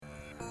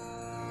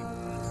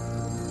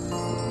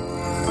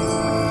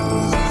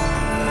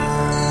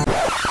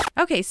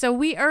Okay, so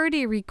we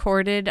already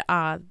recorded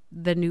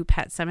the new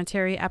Pet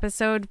Sematary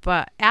episode,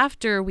 but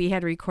after we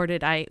had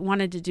recorded, I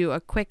wanted to do a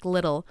quick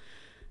little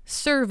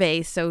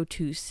survey, so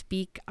to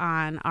speak,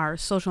 on our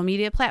social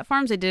media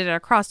platforms. I did it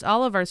across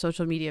all of our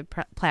social media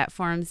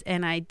platforms,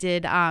 and I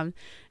did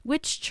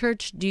which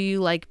church do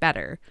you like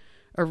better?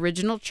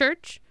 Original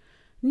church,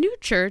 new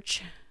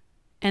church,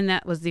 and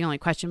that was the only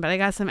question, but I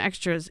got some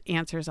extras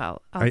answers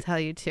I'll tell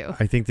you too.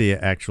 I think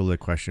the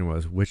question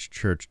was, which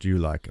church do you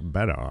like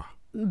better?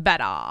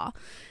 Better.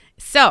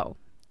 So,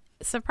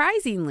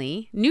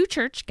 surprisingly, new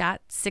church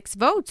got 6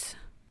 votes.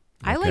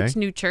 I liked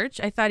New Church.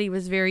 I thought he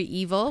was very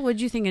evil. What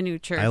did you think of New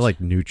Church? I like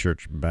New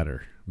Church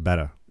better.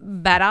 Better.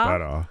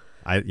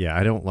 I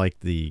don't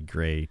like the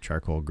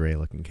charcoal gray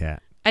looking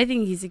cat. I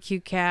think he's a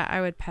cute cat. I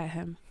would pet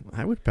him.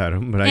 I would pet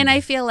him, but I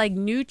feel like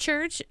New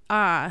Church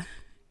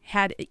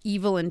had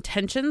evil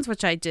intentions,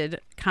 which I did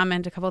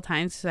comment a couple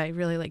times because I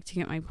really like to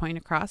get my point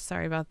across.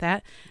 Sorry about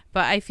that.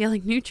 But I feel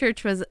like New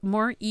Church was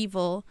more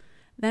evil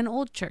than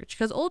Old Church,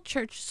 because Old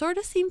Church sort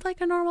of seemed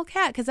like a normal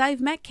cat, because I've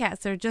met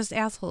cats that are just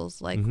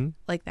assholes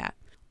like that.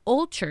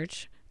 Old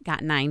Church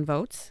got 9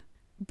 votes.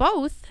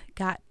 Both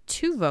got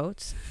 2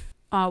 votes.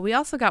 We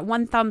also got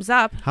 1 thumbs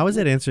up. How is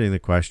that answering the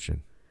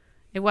question?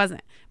 It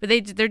wasn't. But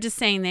they're just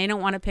saying they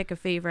don't want to pick a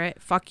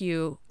favorite. Fuck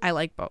you. I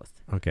like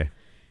both. Okay.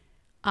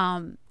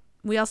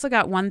 We also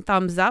got 1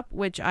 thumbs up,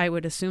 which I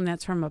would assume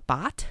that's from a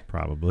bot.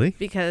 Probably.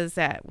 Because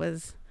that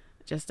was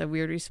just a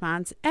weird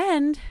response.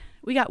 And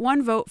we got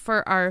 1 vote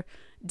for our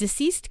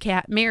deceased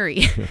cat,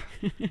 Mary.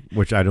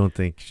 Which I don't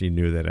think she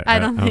knew that. I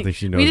don't think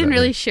she knows. We didn't that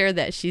really share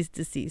that she's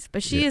deceased.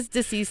 But she is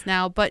deceased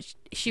now, but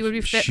she would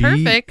be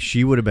perfect.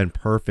 She would have been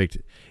perfect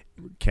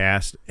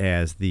cast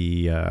as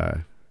the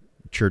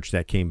church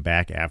that came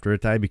back after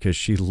it died, because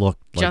she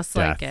looked like just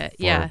like it.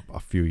 For a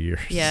few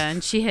years. Yeah,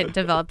 and she had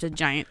developed a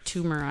giant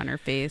tumor on her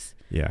face.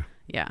 Yeah.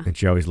 Yeah. And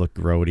she always looked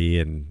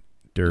grody and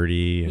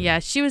dirty. Yeah,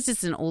 she was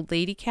just an old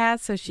lady cat,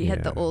 so she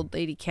had the old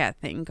lady cat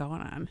thing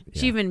going on. Yeah.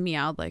 She even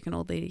meowed like an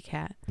old lady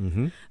cat.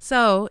 Mm-hmm.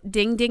 So,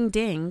 ding, ding,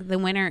 ding. The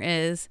winner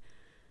is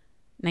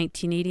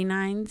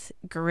 1989's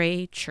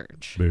Gray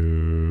Church.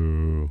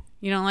 Boo.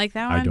 You don't like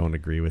that one? I don't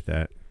agree with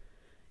that.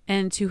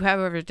 And to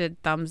whoever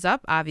did thumbs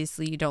up,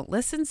 obviously you don't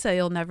listen, so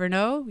you'll never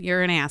know.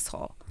 You're an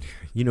asshole.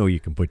 You know you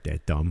can put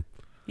that thumb.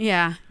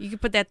 Yeah, you can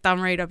put that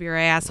thumb right up your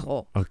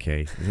asshole.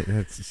 Okay.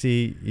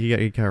 See, you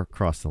got to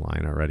cross the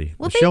line already.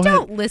 Well, they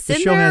don't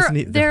listen.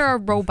 They're a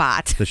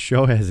robot. The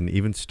show hasn't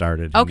even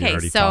started. And okay, you're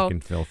already so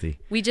talking filthy.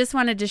 We just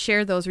wanted to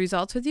share those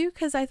results with you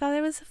because I thought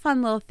it was a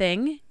fun little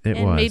thing. It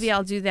and was. Maybe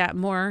I'll do that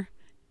more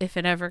if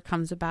it ever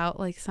comes about,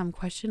 like some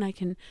question I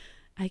can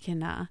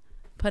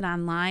put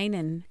online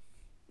and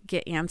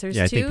get answers to.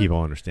 Yeah, I think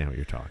people understand what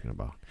you're talking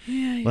about.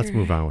 Yeah, let's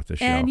move on with the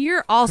show. And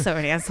you're also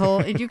an asshole,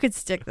 and you could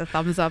stick the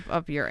thumbs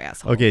up your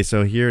asshole. Okay,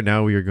 so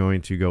now we are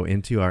going to go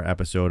into our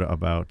episode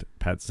about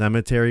Pet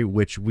Sematary,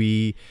 which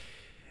we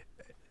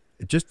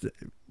just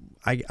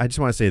I just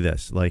want to say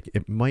this, like,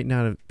 it might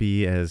not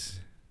be as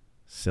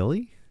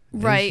silly.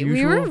 Right.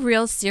 We were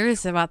real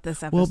serious about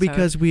this episode. Well,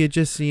 because we had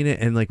just seen it,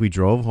 and like we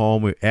drove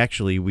home.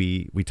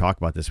 We talked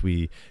about this.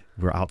 We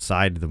were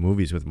outside the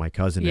movies with my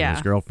cousin and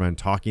his girlfriend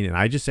talking, and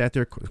I just sat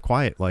there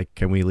quiet, like,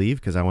 can we leave?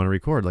 Because I want to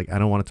record. Like, I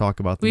don't want to talk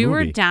about the movie. We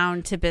were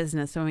down to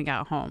business when we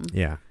got home.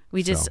 Yeah.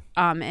 We just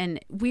and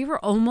we were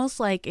almost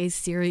like a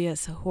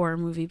serious horror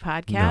movie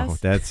podcast.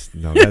 That's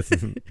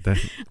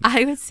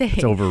I would say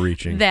it's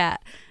overreaching.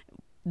 That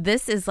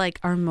this is like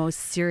our most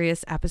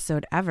serious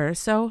episode ever.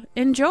 So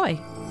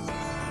enjoy.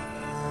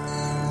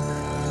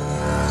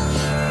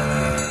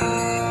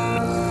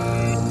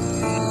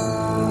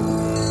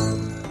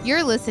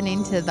 You're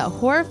listening to the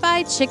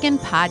Horrified Chicken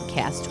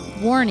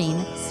Podcast.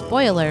 Warning,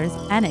 spoilers,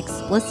 and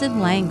explicit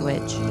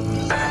language.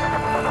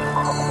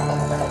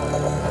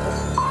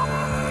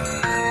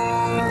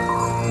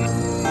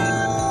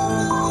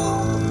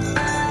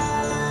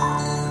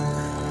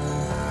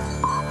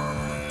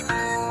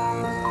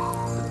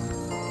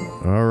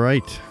 All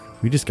right.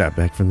 We just got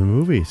back from the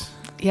movies.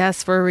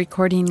 Yes, we're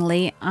recording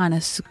late on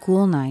a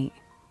school night.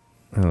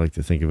 I like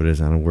to think of it as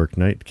on a work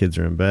night. The kids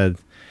are in bed.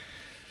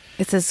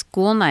 It's a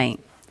school night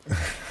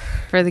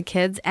for the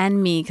kids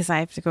and me because I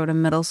have to go to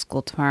middle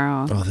school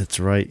tomorrow. Oh, that's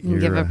right. And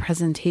give a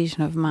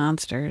presentation of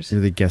monsters.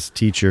 You're the guest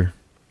teacher.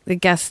 The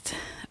guest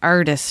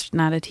artist,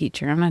 not a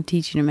teacher. I'm not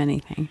teaching him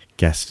anything.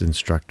 Guest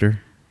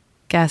instructor.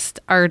 Guest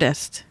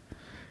artist.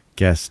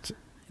 Guest.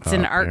 It's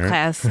an art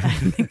class.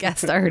 I'm the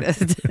guest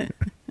artist.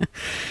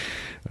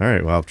 All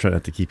right. Well, I'll try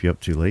not to keep you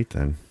up too late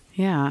then.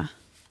 Yeah.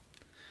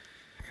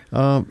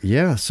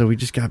 Yeah, so we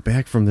just got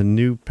back from the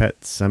new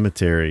Pet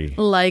Sematary.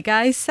 Like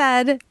I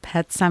said,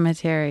 Pet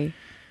Sematary.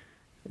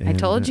 And I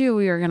told you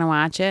we were going to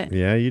watch it.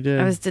 Yeah, you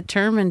did. I was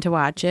determined to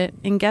watch it.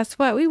 And guess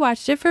what? We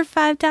watched it for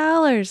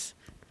 $5.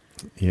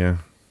 Yeah,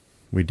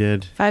 we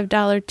did.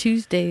 $5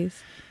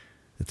 Tuesdays.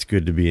 It's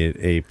good to be an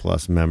A+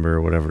 member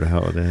or whatever the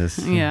hell it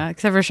is. Yeah,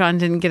 except for Sean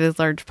didn't get his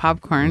large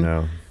popcorn.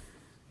 No.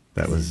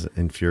 That was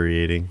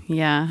infuriating.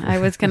 Yeah, I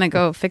was going to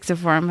go fix it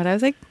for him, but I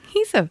was like,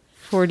 he's a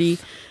 40,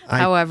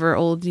 however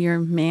old your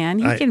man.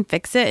 He can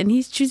fix it, and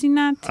he's choosing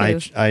not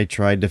to. I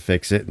tried to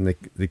fix it, and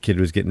the kid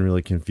was getting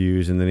really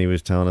confused, and then he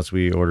was telling us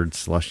we ordered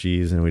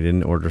slushies, and we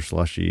didn't order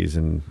slushies,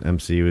 and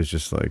MC was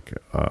just like,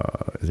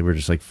 we were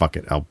just like, fuck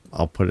it,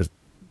 I'll put a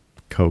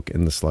Coke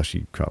in the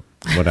slushy cup,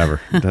 whatever.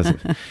 It doesn't.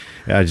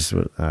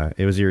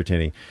 It was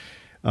irritating.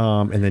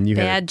 And then you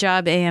bad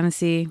job,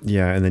 AMC.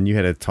 Yeah, and then you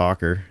had a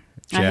talker.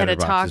 I had a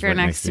talker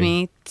next to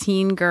me.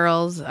 Teen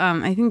girls.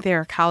 I think they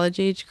were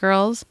college-age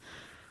girls.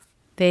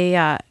 They,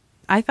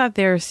 I thought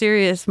they were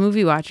serious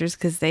movie watchers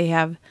because they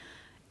have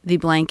the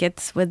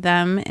blankets with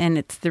them, and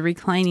it's the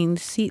reclining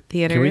seat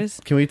theaters.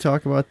 Can we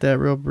talk about that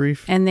real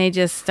brief? And they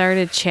just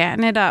started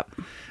chatting it up.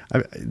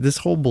 This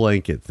whole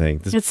blanket thing,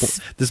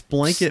 this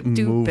blanket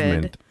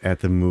movement at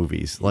the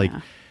movies, like.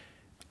 Yeah.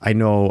 I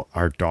know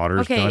our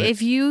daughter's done it.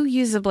 If you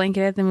use a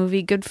blanket at the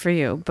movie, good for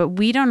you, but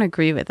we don't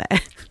agree with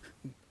that.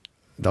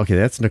 Okay,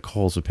 that's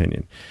Nicole's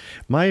opinion.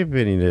 My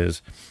opinion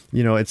is,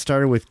 it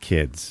started with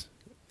kids.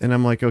 And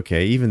I'm like,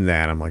 okay, even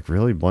that, I'm like,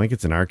 really?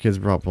 Blankets? And our kids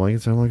brought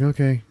blankets? I'm like,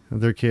 okay,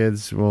 they're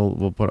kids.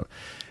 We'll put.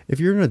 If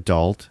you're an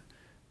adult,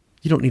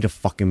 you don't need a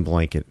fucking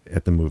blanket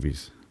at the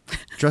movies.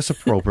 Dress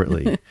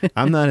appropriately.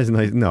 I'm not as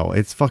nice. No,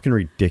 it's fucking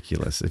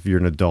ridiculous if you're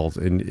an adult.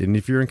 And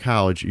if you're in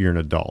college, you're an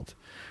adult.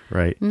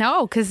 Right?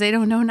 No, because they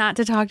don't know not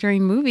to talk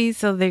during movies,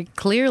 so they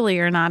clearly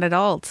are not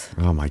adults.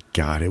 Oh my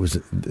God,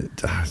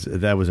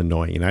 that was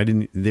annoying,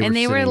 and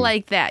they were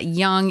like that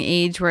young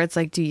age where it's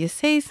like, do you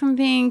say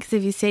something? Because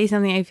if you say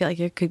something, I feel like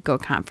it could go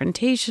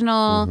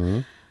confrontational. Mm-hmm.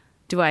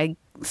 Do I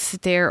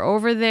stare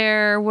over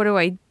there? What do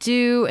I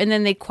do? And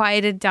then they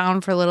quieted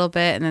down for a little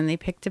bit, and then they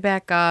picked it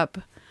back up.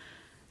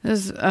 It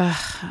was,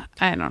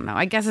 I don't know.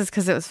 I guess it's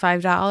because it was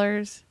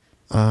 $5.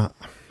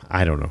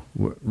 I don't know.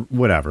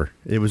 Whatever.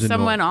 It was.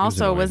 Someone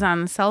also was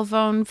on the cell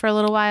phone for a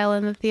little while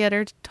in the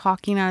theater,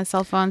 talking on a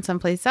cell phone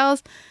someplace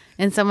else,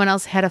 and someone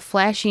else had a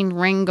flashing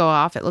ring go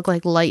off. It looked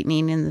like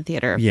lightning in the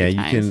theater. Yeah,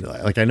 you can.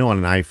 Like I know on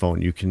an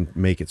iPhone, you can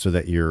make it so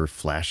that your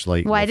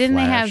flashlight. Why didn't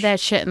they have that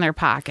shit in their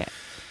pocket?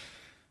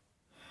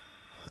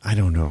 I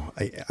don't know.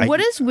 What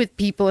is with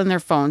people in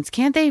their phones?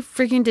 Can't they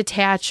freaking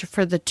detach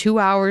for the 2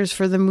 hours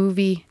for the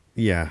movie?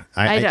 Yeah,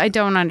 I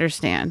don't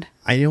understand.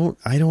 I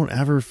don't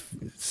ever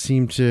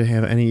seem to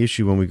have any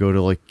issue when we go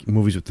to like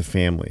movies with the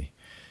family.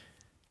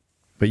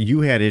 But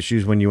you had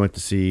issues when you went to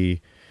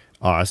see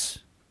Us.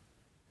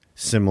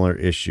 Similar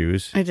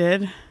issues. I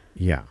did.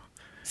 Yeah.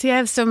 See, I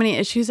have so many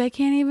issues, I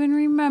can't even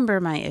remember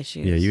my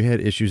issues. Yeah, you had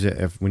issues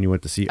when you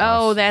went to see Us.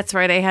 Oh, that's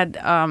right. I had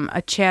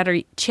a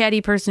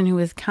chatty person who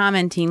was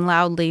commenting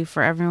loudly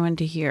for everyone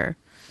to hear.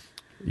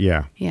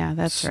 Yeah. Yeah,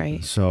 that's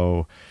right.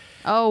 So.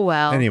 Oh,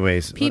 well.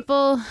 Anyways.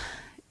 People,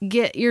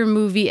 get your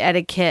movie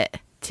etiquette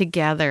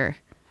together.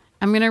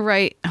 I'm going to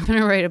write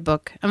a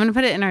book. I'm going to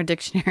put it in our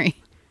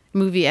dictionary,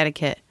 movie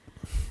etiquette.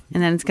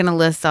 And then it's going to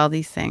list all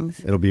these things.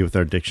 It'll be with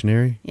our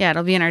dictionary? Yeah,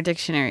 it'll be in our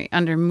dictionary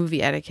under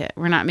movie etiquette.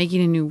 We're not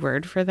making a new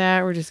word for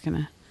that. We're just going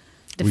to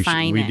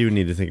define it. We do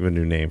need to think of a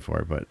new name for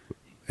it, but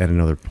at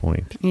another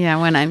point.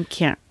 Yeah, when I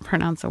can't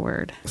pronounce a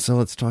word. So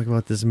let's talk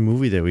about this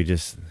movie that we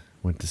just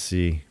went to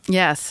see.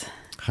 Yes.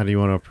 How do you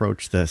want to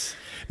approach this?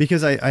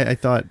 Because I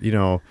thought,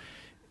 I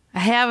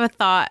have a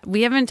thought.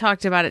 We haven't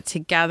talked about it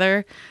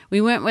together.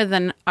 We went with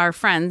our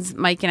friends,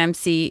 Mike and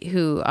MC,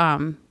 who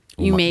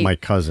my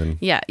cousin.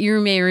 Yeah, you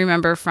may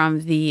remember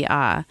from the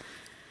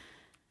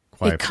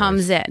It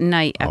Comes at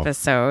Night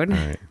episode.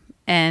 Right.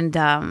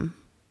 And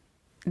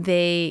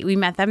we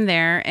met them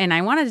there, and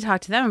I wanted to talk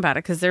to them about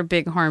it because they're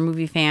big horror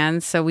movie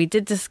fans. So we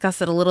did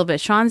discuss it a little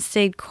bit. Sean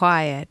stayed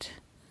quiet.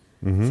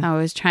 Mm-hmm. So I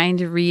was trying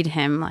to read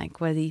him,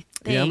 like, what he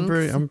thinks.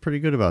 Yeah, I'm pretty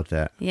good about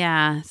that.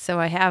 Yeah, so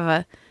I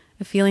have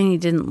a feeling he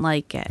didn't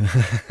like it.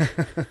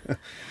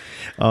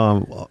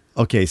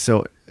 Okay,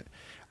 so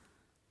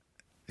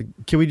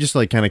can we just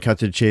like kind of cut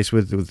to the chase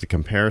with the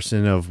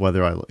comparison of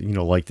whether I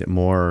liked it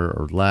more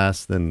or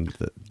less than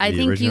the I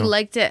think original? You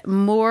liked it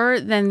more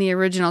than the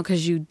original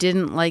because you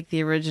didn't like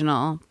the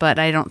original, but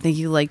I don't think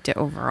you liked it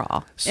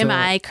overall. Am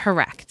I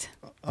correct?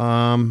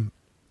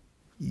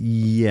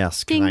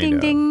 Yes, ding, kind ding, of.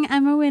 ding!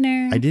 I'm a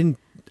winner. I didn't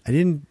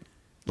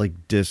like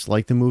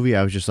dislike the movie.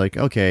 I was just like,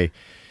 okay,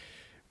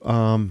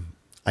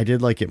 I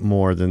did like it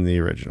more than the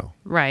original,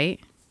 right?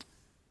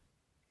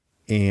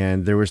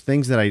 And there was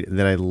things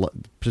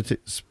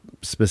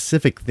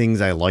specific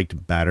things I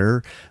liked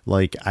better.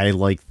 Like I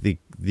liked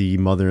the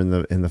mother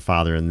and the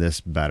father in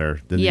this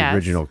better than the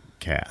original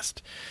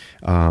cast.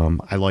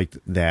 I liked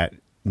that.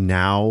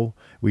 Now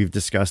we've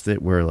discussed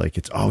it where like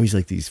it's always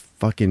like these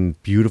fucking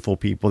beautiful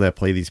people that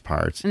play these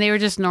parts, and they were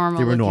just normal.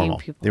 They were normal.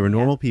 People. They were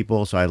normal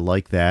people, so I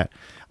like that.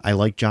 I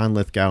like John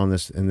Lithgow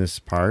in this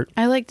part.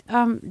 I liked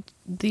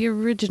the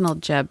original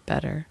Jeb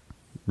better.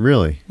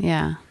 Really?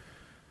 Yeah.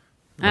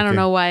 I don't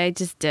know why, I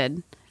just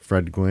did.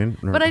 Fred Gwynn?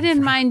 But I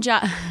didn't mind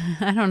John.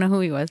 I don't know who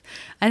he was.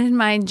 I didn't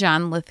mind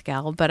John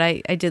Lithgow, but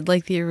I did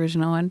like the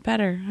original one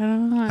better. I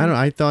don't know.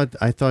 I thought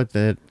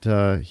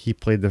that he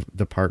played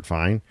the part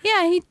fine.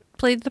 Yeah, he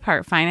played the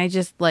part fine. I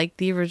just liked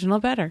the original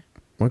better.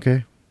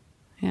 Okay.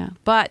 Yeah.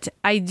 But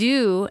I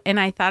do, and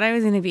I thought I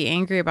was going to be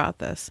angry about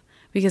this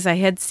because I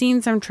had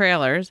seen some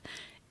trailers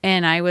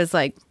and I was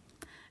like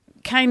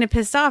kind of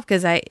pissed off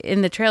because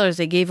in the trailers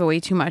they gave away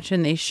too much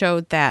and they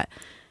showed that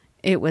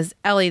it was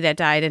Ellie that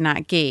died and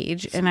not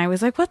Gage. And I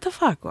was like, what the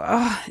fuck?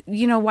 Ugh,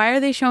 why are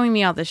they showing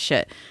me all this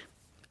shit?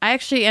 I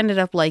actually ended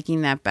up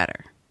liking that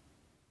better.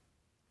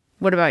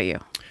 What about you?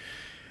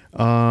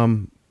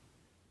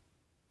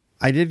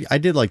 I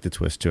did like the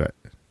twist to it.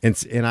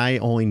 And I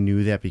only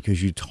knew that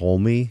because you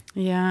told me.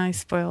 Yeah, I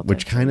spoiled it.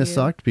 Which kind of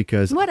sucked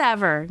because...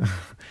 Whatever.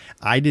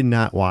 I did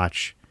not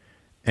watch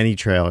any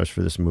trailers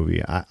for this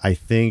movie. I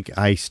think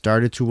I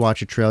started to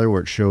watch a trailer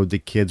where it showed the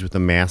kids with the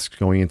masks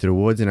going into the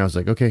woods, and I was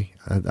like, okay,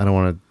 I don't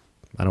want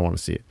to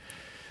see it.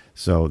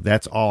 So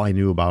that's all I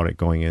knew about it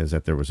going in, is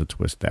that there was a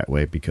twist that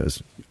way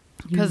because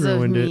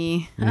of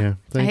me. Yeah,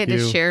 I had to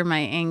share my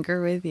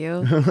anger with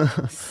you.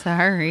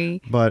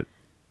 Sorry. But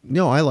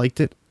no, I liked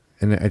it.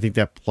 And I think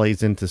that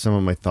plays into some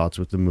of my thoughts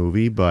with the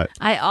movie, but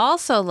I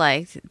also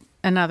liked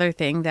another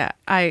thing that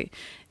I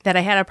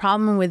had a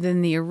problem with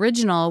in the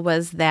original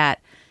was that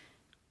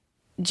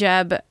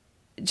Jeb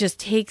just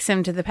takes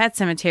him to the pet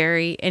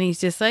cemetery and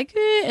he's just like,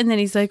 and then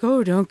he's like,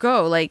 oh, don't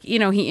go. Like,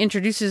 he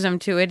introduces him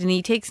to it and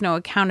he takes no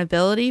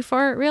accountability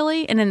for it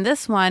really. And in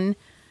this one,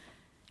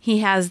 he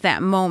has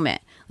that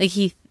moment. Like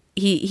he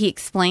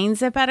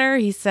explains it better.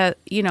 He said,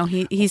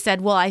 he said,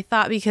 well, I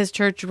thought because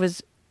Church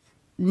was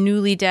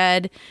newly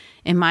dead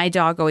and my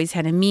dog always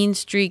had a mean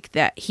streak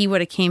that he would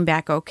have came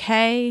back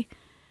okay.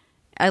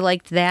 I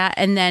liked that.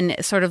 And then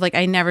sort of like,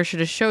 I never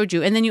should have showed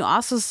you. And then you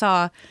also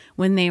saw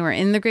when they were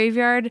in the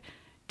graveyard,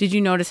 did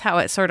you notice how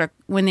it sort of,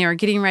 when they were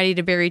getting ready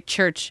to bury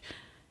Church,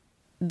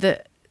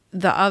 the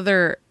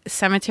other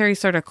cemetery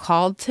sort of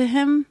called to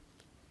him?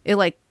 It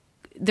like,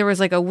 there was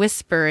like a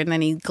whisper and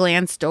then he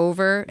glanced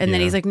over and then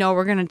he's like, no,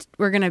 we're going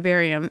to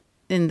bury him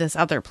in this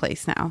other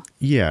place now.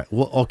 Yeah.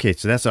 Well, okay.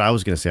 So that's what I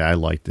was going to say I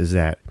liked, is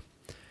that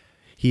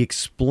he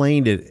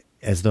explained it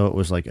as though it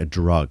was like a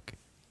drug,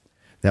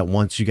 that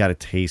once you got a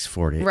taste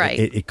for it, right.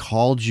 it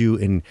called you,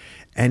 in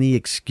any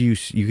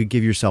excuse, you could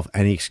give yourself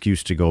any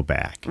excuse to go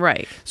back.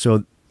 Right.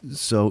 So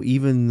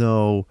even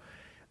though,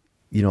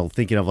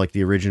 thinking of like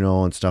the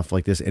original and stuff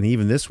like this, and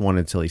even this one,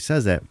 until he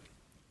says that,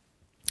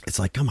 it's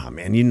like, come on,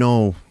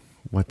 man,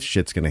 what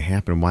shit's going to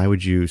happen. Why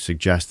would you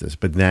suggest this?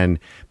 But then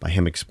by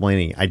him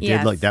explaining, I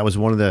did like, that was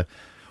one of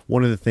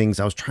the things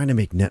I was trying to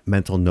make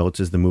mental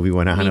notes as the movie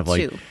went on. Me of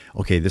like, too.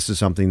 Okay, this is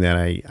something that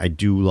I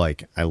do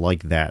like. I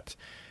like that.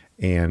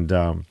 And,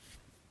 I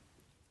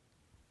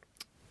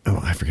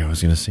forgot what I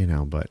was going to say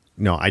now, but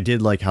no, I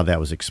did like how that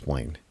was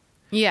explained.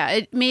 Yeah.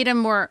 It made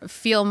him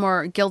feel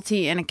more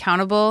guilty and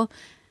accountable.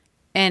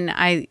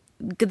 And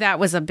that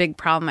was a big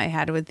problem I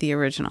had with the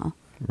original.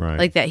 Right.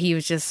 Like that he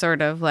was just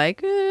sort of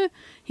like,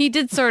 he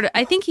did sort of,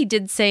 I think he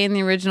did say in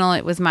the original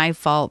it was my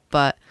fault,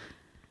 but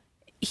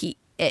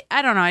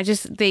I don't know.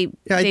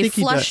 They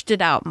flushed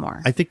it out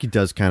more. I think he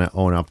does kind of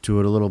own up to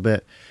it a little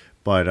bit,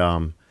 but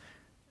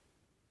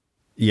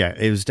yeah,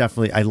 it was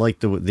definitely, I like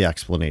the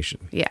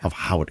explanation of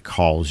how it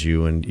calls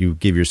you and you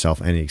give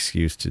yourself any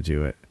excuse to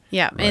do it.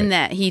 Yeah, right. And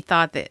that he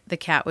thought that the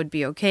cat would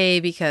be okay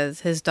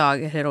because his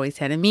dog had always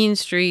had a mean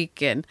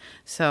streak, and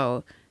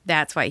so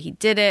that's why he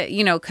did it,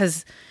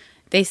 because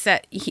they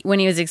said when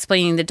he was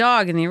explaining the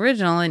dog in the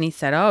original, and he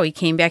said, oh, he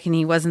came back and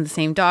he wasn't the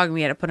same dog and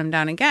we had to put him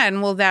down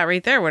again. Well, that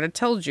right there would have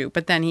told you,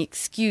 but then he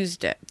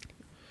excused it.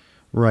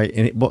 Right,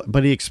 and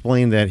but he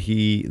explained that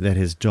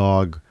his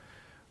dog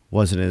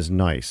wasn't as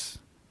nice.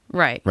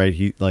 Right. Right.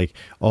 He like,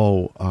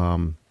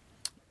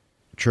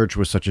 Church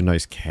was such a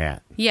nice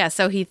cat. Yeah,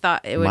 so he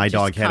thought it would. My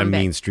dog had a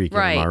mean streak in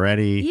him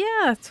already.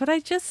 Yeah, that's what I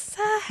just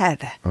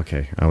said.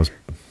 Okay, I was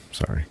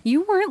sorry.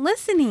 You weren't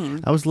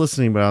listening. I was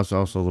listening, but I was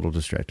also a little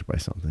distracted by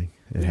something.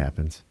 It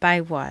happens. By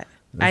what?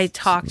 I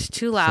talked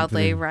too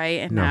loudly, right?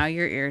 And now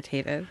you're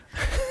irritated.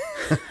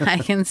 I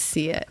can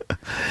see it.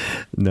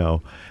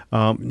 No,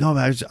 I'm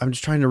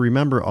just trying to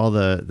remember all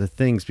the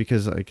things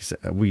because, like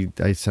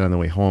I said on the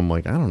way home,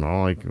 like I don't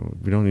know, like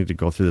we don't need to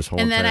go through this whole.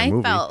 And then I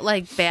movie. felt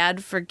like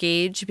bad for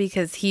Gage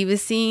because he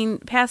was seeing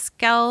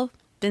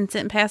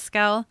Vincent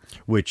Pascal,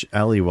 which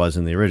Ellie was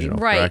in the original,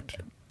 right?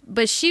 Correct?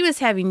 But she was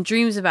having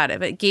dreams about it.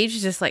 But Gage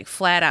was just like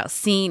flat out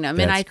seeing him,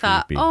 and I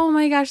thought, creepy. oh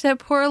my gosh, that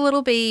poor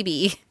little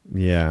baby.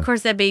 Yeah. Of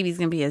course, that baby's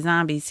gonna be a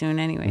zombie soon,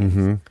 anyways.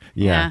 Mm-hmm.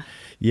 Yeah.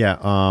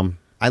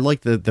 I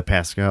like the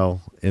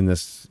Pascal in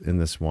this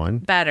one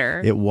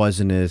better. It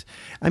wasn't as,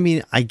 I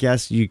mean, I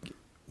guess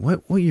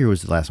what year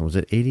was the last one? Was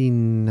it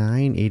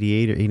 89,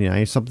 88 or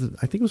 89 something?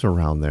 I think it was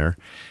around there.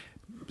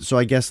 So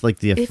I guess like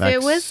the effects. If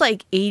it was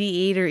like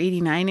 88 or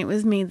 89, it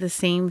was made the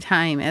same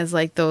time as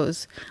like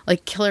those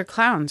like Killer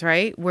Clowns,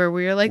 right? Where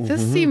we were like,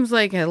 this seems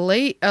like a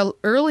early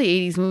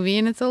 80s movie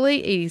and it's a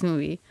late 80s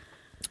movie.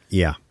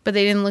 Yeah. But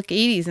they didn't look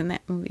 80s in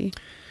that movie.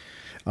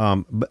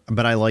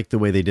 But I like the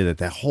way they did it.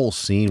 That whole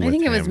scene. I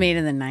think it was made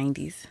in the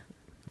 90s.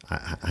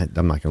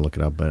 I'm not going to look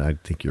it up, but I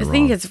think you're wrong. I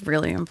think it's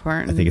really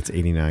important. I think it's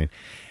 89.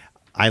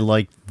 I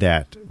like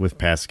that with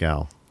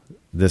Pascal.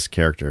 this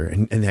character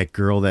and that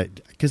girl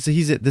because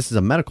this is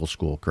a medical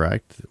school,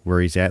 correct?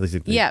 Where he's at.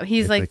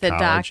 He's like the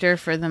college. doctor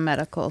for the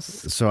medicals.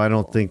 So I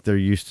don't think they're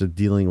used to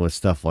dealing with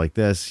stuff like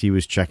this. He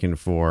was checking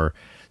for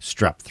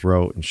strep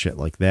throat and shit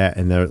like that.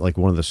 And they're like,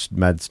 one of the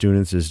med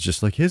students is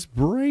just like, his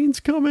brain's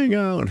coming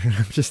out. And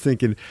I'm just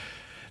thinking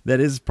that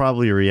is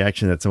probably a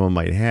reaction that someone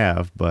might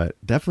have, but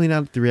definitely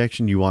not the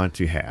reaction you want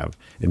to have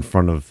in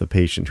front of the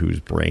patient whose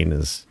brain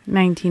is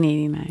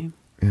 1989.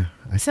 Yeah.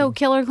 So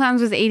Killer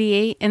Clowns was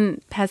 88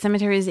 and Pet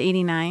Sematary is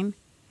 89.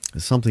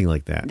 Something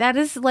like that. That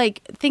is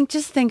like, think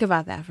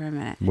about that for a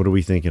minute. What are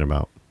we thinking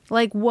about?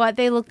 Like what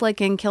they looked like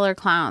in Killer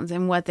Clowns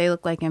and what they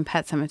look like in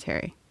Pet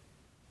Sematary.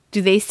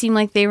 Do they seem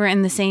like they were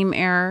in the same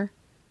era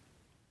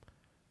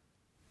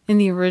in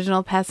the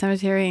original Pet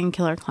Sematary and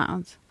Killer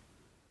Clowns?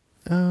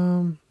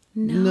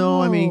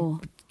 No, I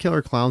mean,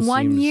 Killer Clowns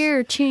One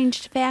year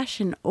changed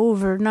fashion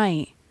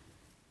overnight.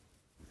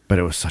 But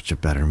it was such a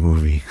better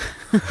movie.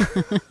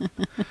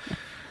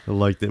 I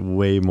liked it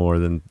way more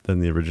than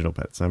the original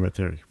Pet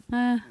Sematary.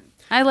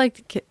 I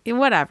liked it.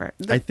 Whatever.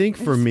 I think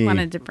for me,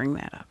 wanted to bring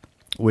that up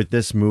with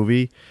this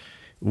movie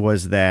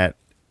was that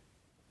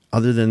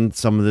other than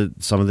some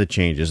of the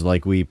changes,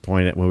 like we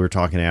pointed when we were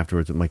talking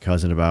afterwards with my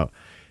cousin about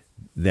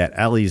that,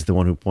 Ellie's the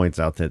one who points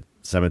out that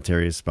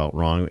cemetery is spelt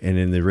wrong, and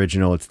in the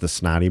original it's the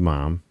snotty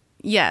mom.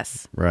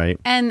 Yes. Right.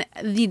 And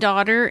the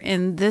daughter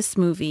in this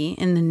movie,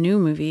 in the new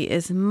movie,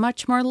 is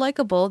much more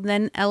likable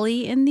than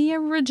Ellie in the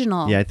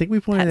original. Yeah, I think we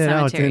pointed that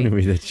out, didn't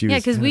we? That she was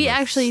because we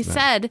actually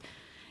said,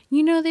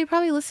 they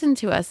probably listened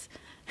to us.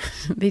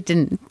 They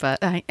didn't, but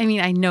I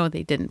mean, I know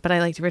they didn't, but I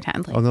like to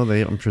pretend like. Oh no,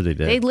 I'm sure they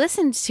did. They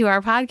listened to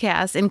our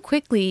podcast and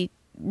quickly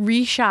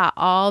reshot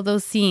all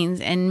those scenes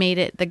and made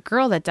it the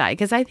girl that died,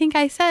 because I think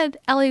I said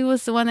Ellie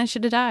was the one that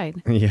should have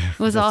died. Yeah, it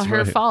was all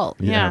her fault.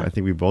 Yeah, I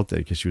think we both did,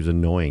 because she was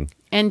annoying.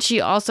 And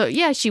she also,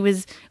 she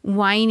was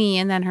whiny,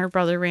 and then her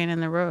brother ran in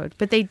the road.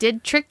 But they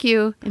did trick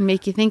you and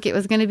make you think it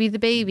was going to be the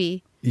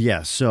baby.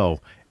 Yeah, so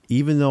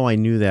even though I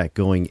knew that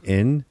going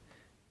in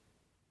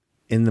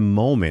the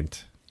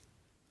moment,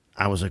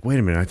 I was like, wait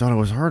a minute, I thought it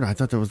was her. I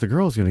thought that was the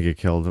girl who was going to get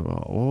killed.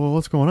 Oh,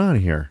 what's going on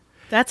here?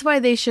 That's why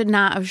they should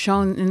not have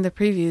shown in the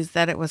previews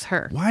that it was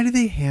her. Why do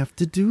they have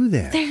to do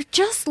that? They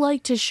just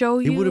like to show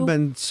you. It would have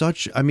been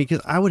such,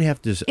 because I would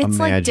have to imagine. It's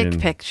like dick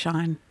pics,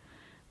 Sean.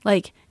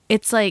 Like,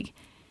 it's like,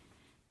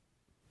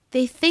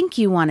 they think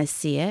you want to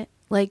see it.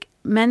 Like,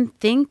 men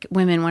think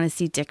women want to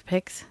see dick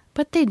pics,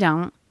 but they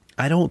don't.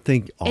 I don't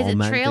think all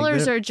men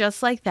trailers are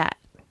just like that.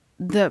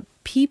 The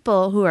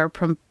people who are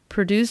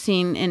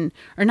producing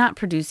or not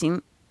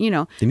producing, they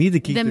need to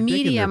keep the their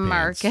media dick in their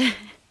market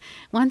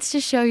wants to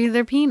show you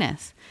their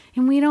penis,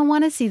 and we don't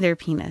want to see their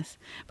penis.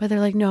 But they're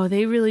like, no,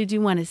 they really do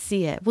want to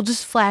see it. We'll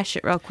just flash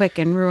it real quick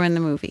and ruin the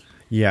movie.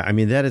 Yeah, I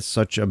mean, that is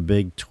such a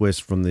big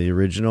twist from the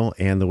original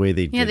and the way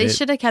they did it. Yeah, they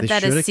should have kept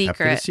that a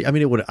secret. I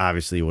mean, it would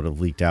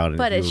have leaked out.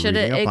 But it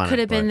could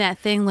have been that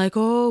thing like,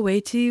 oh,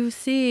 wait till you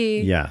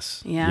see.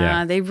 Yes.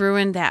 Yeah, they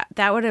ruined that.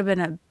 That would have been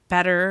a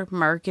better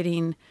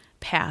marketing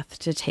path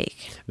to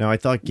take. Now, I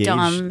thought Gage...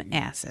 Dumb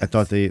asses. I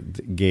thought the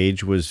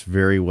Gage was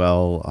very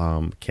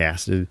well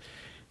casted.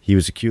 He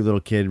was a cute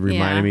little kid,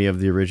 reminded me of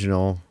the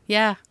original.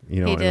 Yeah,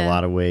 in a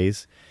lot of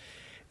ways.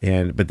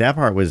 But that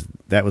part was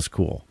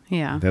cool.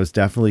 Yeah, that was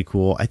definitely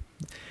cool.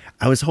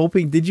 I was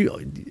hoping.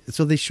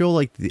 So they show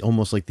like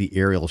almost like the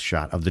aerial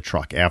shot of the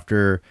truck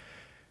after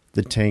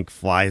the tank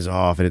flies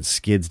off and it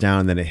skids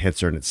down and then it hits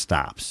her and it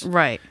stops.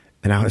 Right.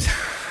 And I was.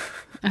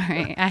 All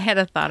right, I had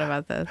a thought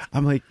about this.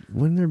 I'm like,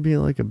 wouldn't there be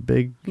like a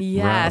big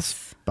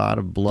spot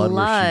of blood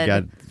where she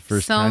got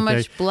first contact?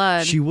 Much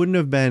blood. She wouldn't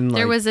have been.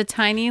 There was a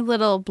tiny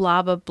little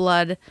blob of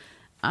blood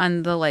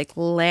on the like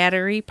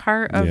laddery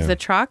part of the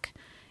truck.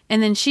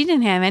 And then she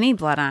didn't have any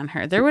blood on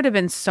her. There would have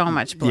been so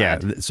much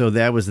blood. Yeah, so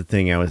that was the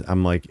thing.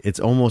 I'm like, it's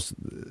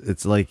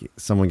like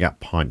someone got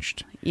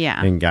punched.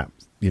 Yeah. And got,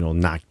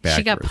 knocked back.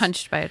 She got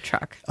punched by a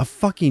truck. A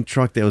fucking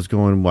truck that was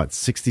going,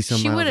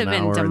 60-some miles an hour? She would have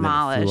been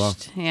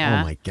demolished.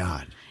 Yeah. Oh, my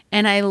God.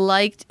 And I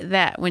liked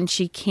that when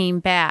she came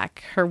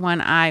back, her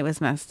one eye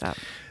was messed up.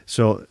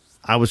 So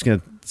I was going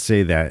to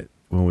say that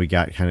when we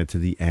got kind of to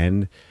the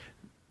end,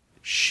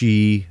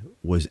 she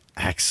was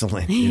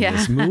excellent in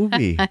this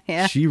movie.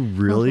 Yeah. She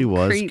really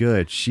was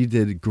good. She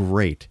did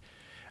great.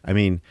 I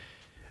mean,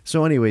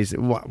 so anyways,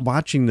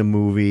 watching the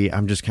movie,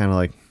 I'm just kind of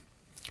like,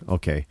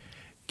 okay,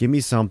 give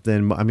me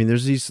something. I mean,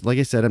 there's these, like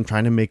I said, I'm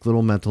trying to make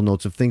little mental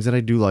notes of things that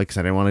I do like, because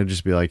I didn't want to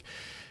just be like,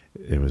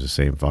 it was the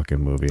same fucking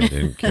movie. I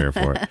didn't care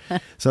for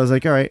it. So I was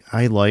like, all right,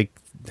 I like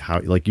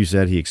how, like you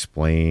said, he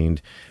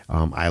explained.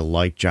 I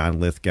liked John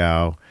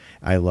Lithgow.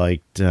 I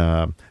liked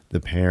the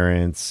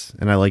parents,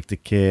 and I liked the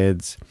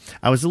kids.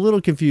 I was a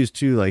little confused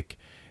too, like,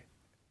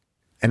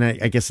 and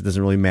I guess it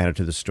doesn't really matter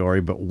to the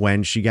story, but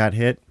when she got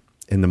hit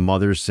and the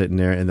mother's sitting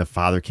there and the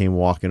father came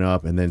walking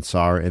up and then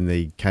saw her and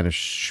they kind of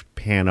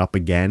pan up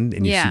again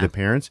and you see the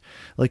parents,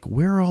 like,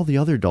 where are all the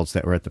other adults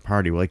that were at the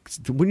party? Like,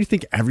 wouldn't you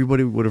think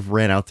everybody would have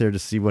ran out there to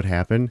see what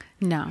happened?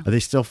 No. Are they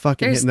still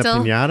fucking hitting the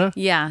piñata?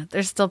 Yeah,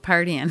 they're still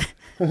partying.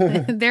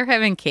 They're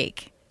having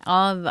cake.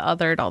 All of the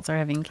other adults are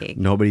having cake.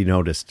 Nobody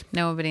noticed.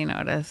 Nobody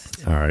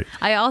noticed. All right.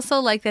 I also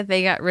like that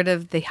they got rid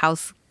of the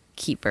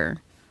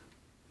housekeeper.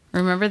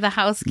 Remember the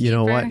housekeeper? You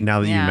know what? Now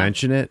that you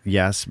mention it,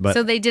 yes. But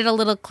so they did a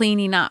little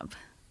cleaning up.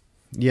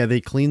 Yeah,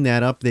 they cleaned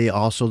that up. They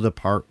also, the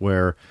part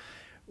where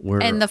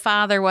and her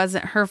father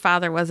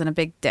wasn't a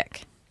big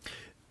dick.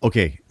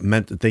 Okay,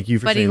 thank you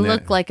for saying that. But he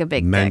looked like a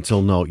big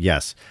mental dick. Note.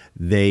 Yes,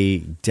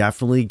 they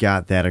definitely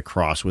got that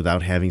across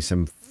without having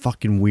some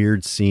fucking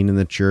weird scene in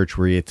the church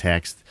where he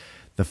attacks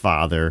the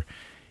father.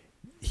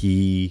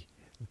 He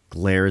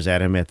glares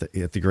at him at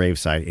the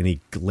graveside, and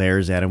he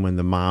glares at him when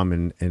the mom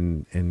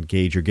and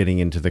Gage are getting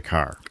into the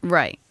car.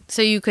 Right.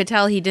 So you could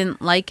tell he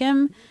didn't like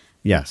him.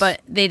 Yes. But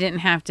they didn't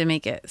have to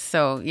make it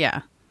so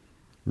right.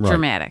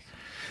 Dramatic.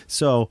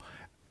 So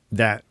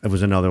that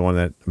was another one,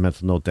 that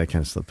mental note that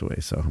kind of slipped away.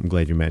 So I'm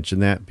glad you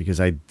mentioned that, because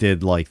I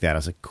did like that. I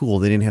was like, cool,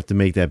 they didn't have to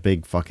make that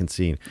big fucking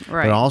scene.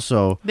 Right. But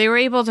also, they were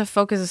able to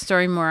focus the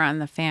story more on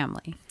the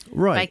family.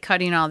 Right. By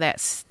cutting all that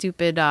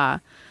stupid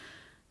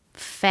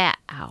fat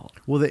out.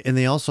 Well,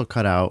 they also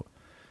cut out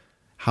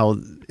how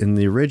in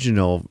the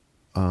original,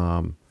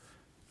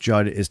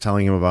 Judd is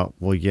telling him about,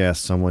 well, yes,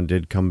 someone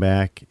did come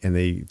back, and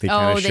they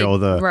kind of show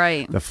the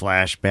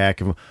flashback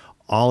of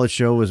all it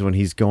showed was when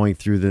he's going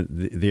through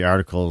the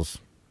articles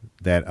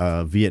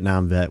that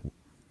Vietnam vet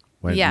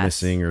went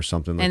missing or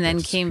something like that. And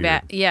then came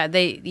back. Yeah,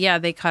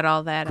 they cut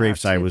all that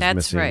Graveside out. was That's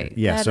missing. Right.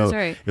 Yeah, that so is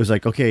right. it was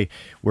like, okay,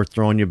 we're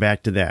throwing you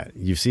back to that.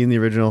 You've seen the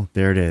original,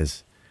 there it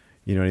is.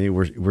 You know,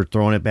 we're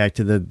throwing it back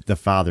to the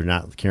father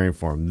not caring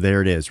for him.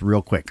 There it is,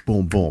 real quick,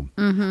 boom, boom.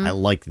 Mm-hmm. I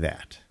like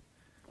that.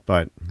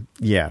 But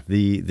yeah,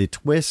 the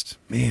twist,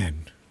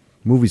 man,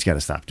 movies got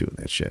to stop doing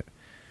that shit.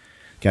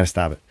 Got to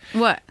stop it.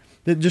 What?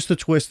 Just the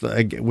twist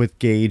with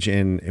Gage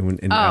and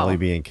Ellie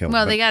being killed.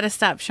 Well, they got to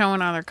stop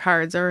showing all their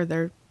cards or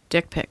their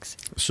dick pics.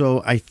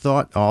 So I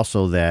thought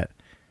also that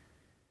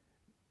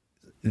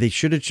they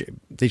should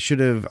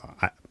have.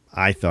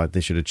 I thought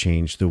they should have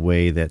changed the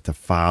way that the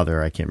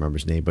father, I can't remember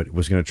his name, but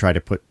was going to try to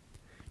put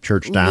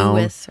Church down.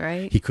 Lewis,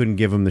 right? He couldn't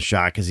give him the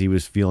shot because he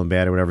was feeling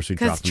bad or whatever, so he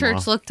dropped him off.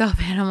 Because Church looked up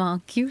at him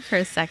all cute for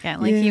a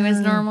second, like he was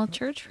normal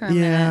Church for a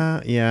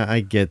minute. Yeah, I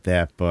get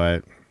that,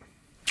 but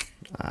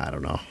I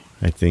don't know.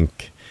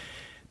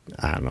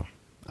 I don't know.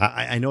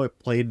 I know it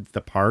played the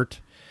part,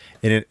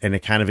 and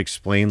it kind of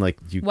explained like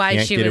why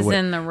can't she get was away.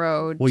 in the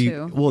road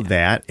too.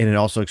 That, and it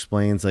also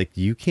explains like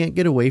you can't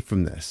get away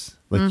from this.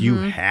 Like you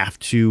have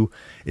to.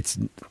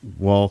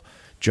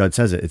 Judd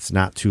says it's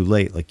not too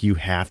late. Like you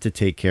have to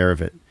take care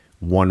of it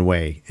one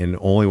way and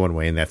only one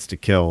way, and that's to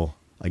kill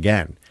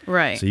again.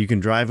 Right. So you can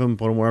drive them,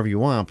 put them wherever you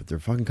want, but they're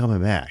fucking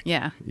coming back.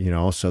 Yeah. You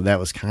know, so that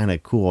was kind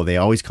of cool. They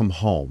always come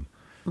home.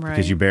 Right.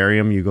 Because you bury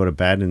them, you go to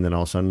bed, and then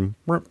all of a sudden,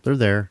 they're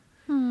there.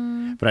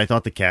 But I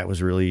thought the cat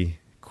was really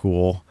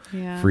cool,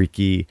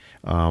 freaky.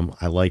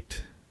 I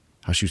liked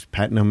how she was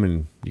petting him,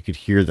 and you could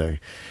hear the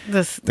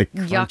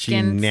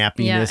crunchy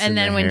nappiness. Yeah, and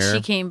then when hair.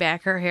 she came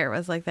back, her hair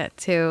was like that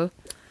too.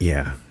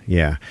 Yeah.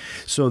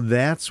 So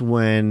that's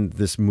when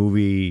this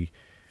movie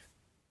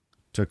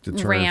took the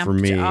turn ramped for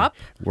me, up.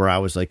 Where I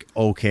was like,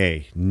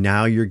 okay,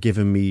 now you're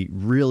giving me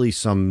really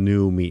some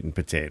new meat and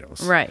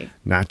potatoes. Right.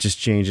 Not just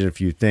changing a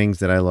few things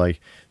that I like.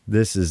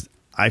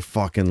 I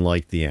fucking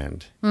like the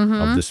end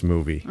of this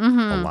movie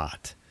a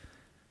lot.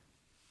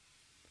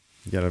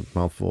 You got a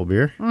mouthful of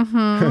beer?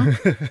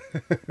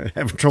 Mm-hmm.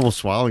 Having trouble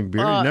swallowing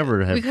beer? You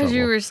never have because trouble.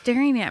 You were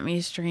staring at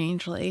me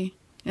strangely,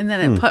 and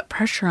then it put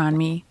pressure on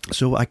me.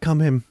 So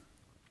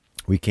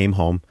we came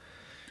home,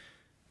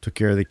 took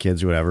care of the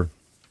kids, whatever.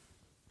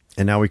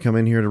 And now we come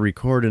in here to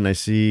record, and I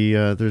see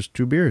there's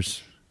 2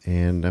 beers.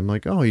 And I'm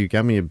like, oh, you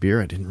got me a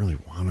beer? I didn't really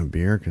want a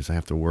beer because I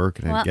have to work,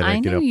 and I gotta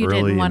get up you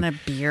early. Didn't want a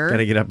beer.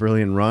 Gotta get up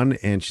early and run.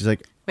 And she's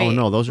like, oh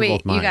no, those are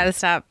both mine. You gotta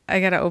stop. I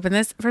gotta open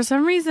this. For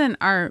some reason,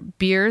 our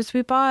beers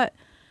we bought,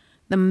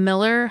 the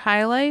Miller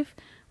High Life,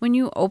 when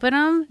you open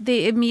them,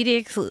 they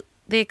immediately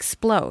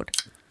explode.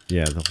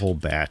 Yeah, the whole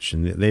batch,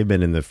 and they've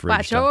been in the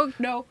fridge.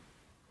 No.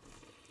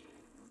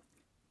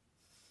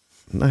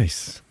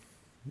 Nice.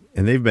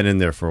 And they've been in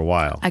there for a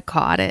while. I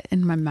caught it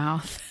in my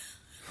mouth.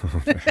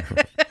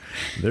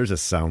 There's a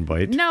sound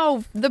bite.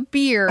 No, the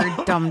beer,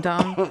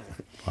 dum-dum.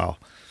 Wow.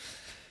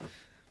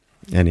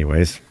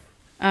 Anyways.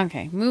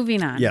 Okay,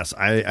 moving on. Yes,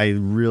 I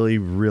really,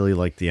 really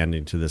like the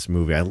ending to this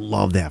movie. I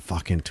love that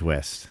fucking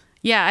twist.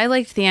 Yeah, I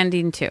liked the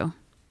ending too.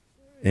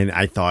 And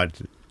I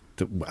thought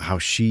how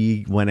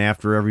she went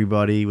after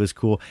everybody was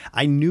cool.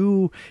 I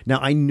knew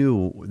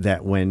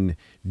that when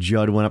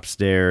Judd went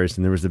upstairs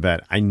and there was the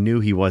bed, I knew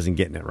he wasn't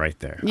getting it right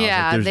there.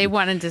 Yeah, they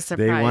wanted to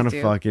surprise you. They want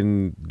to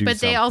fucking do something. But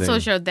they also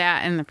showed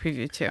that in the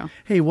preview too.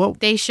 Hey, what?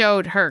 They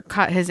showed her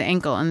cut his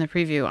ankle in the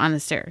preview on the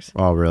stairs.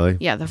 Oh, really?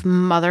 Yeah, the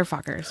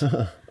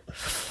motherfuckers.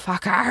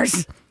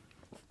 Fuckers.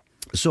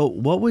 So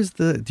what was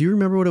do you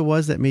remember what it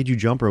was that made you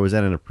jump, or was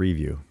that in a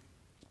preview?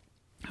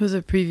 It was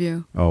a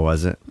preview. Oh,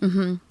 was it?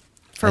 Mm-hmm.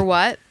 For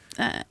what?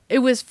 It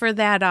was for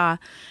that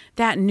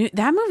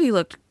movie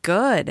looked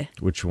good.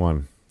 Which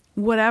one?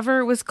 Whatever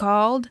it was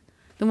called.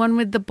 The one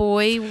with the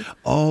boy.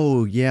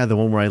 Oh yeah, the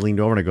one where I leaned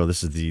over and I go,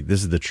 "This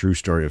is the true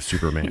story of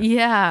Superman."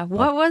 Yeah.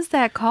 What was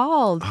that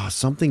called?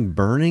 Something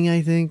burning,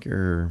 I think,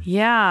 or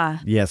yeah.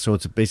 Yeah, so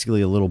it's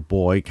basically a little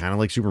boy, kind of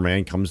like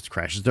Superman,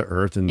 crashes to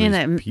Earth, and In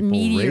a people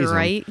meteorite.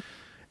 raise him,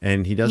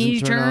 and he doesn't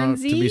turn out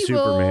to be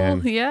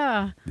Superman.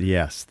 Yeah.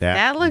 Yes,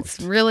 that looks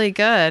really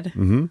good.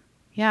 Mm-hmm.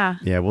 Yeah.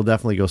 Yeah, we'll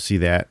definitely go see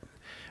that.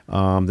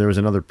 There was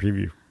another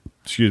preview.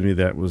 Excuse me,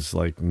 that was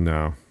like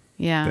no.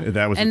 Yeah.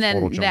 That was and a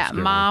total then jump that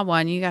scare. Ma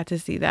one, you got to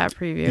see that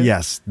preview.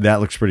 Yes, that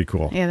looks pretty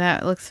cool. Yeah,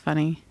 that looks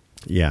funny.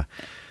 Yeah.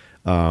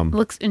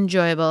 Looks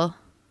enjoyable.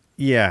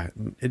 Yeah,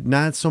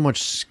 not so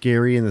much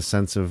scary in the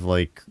sense of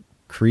like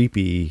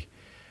creepy,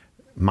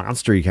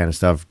 monstery kind of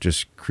stuff.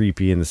 Just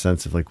creepy in the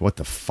sense of like, what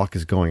the fuck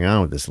is going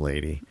on with this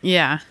lady?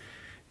 Yeah.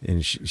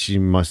 And she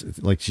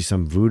must like she's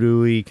some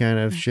voodoo-y kind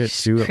of shit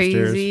She's too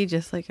crazy, upstairs.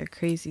 just like a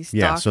crazy stalker.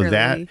 Yeah, so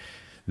lady.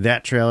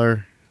 that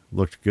trailer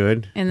looked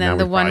good. And Now then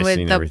the we've one probably with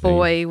seen the everything.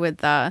 boy with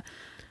the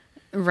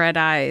red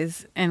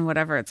eyes and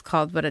whatever it's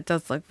called, but it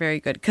does look very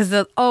good. Because,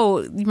 you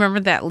remember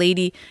that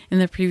lady in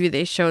the preview,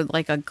 they showed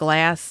like a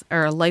glass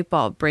or a light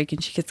bulb break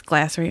and she gets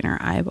glass right in her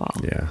eyeball.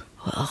 Yeah.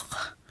 Ugh.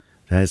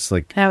 That's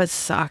like, That would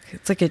suck.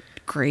 It's like a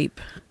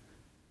grape.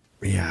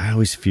 yeah, I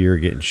always fear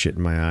getting shit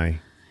in my eye.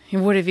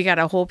 And what if you got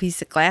a whole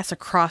piece of glass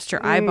across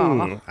your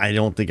eyeball? I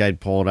don't think I'd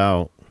pull it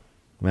out.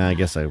 Well, I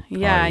guess I probably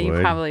Yeah, you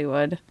would. probably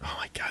would. Oh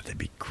my god, that'd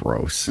be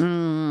gross.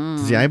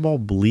 Does the eyeball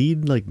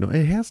bleed? Like, no,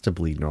 it has to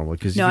bleed normally.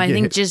 No, I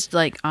think just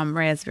like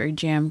raspberry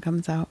jam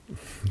comes out.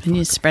 And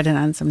you spread it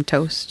on some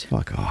toast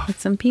Fuck off.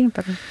 with some peanut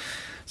butter.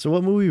 So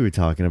what movie are we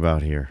talking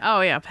about here? Oh,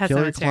 yeah, Pet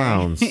Killer Sematary.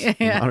 Clowns in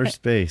Outer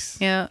Space.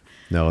 Yeah.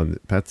 No,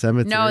 Pet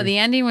Sematary. No, the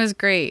ending was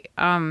great.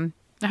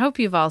 I hope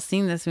you've all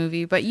seen this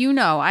movie, but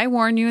I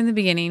warned you in the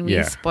beginning. We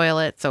Yeah. spoil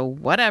it, so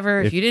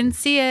whatever. If you didn't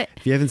see it,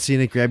 If you haven't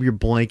seen it, grab your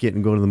blanket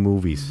and go to the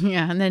movies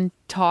yeah, and then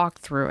talk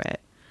through it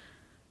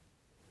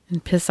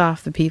and piss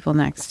off the people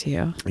next to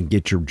you. and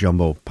get your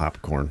jumbo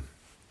popcorn.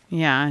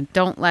 Yeah,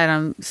 don't let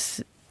them.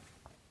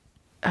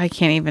 I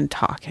can't even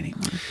talk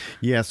anymore.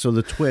 Yeah, so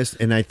the twist,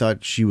 and I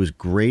thought she was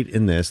great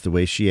in this, the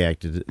way she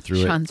acted through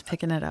it. Sean's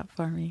picking it up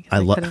for me. I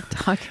love. couldn't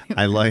talk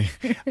I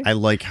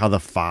like how the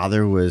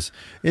father was,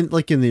 in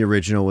the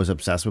original, was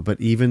obsessed with,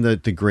 but even the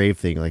grave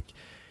thing, like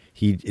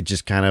it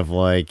just kind of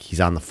like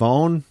he's on the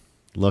phone.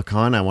 Look,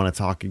 hon, I want to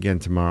talk again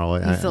tomorrow.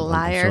 He's a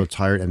liar. I'm so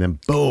tired, and then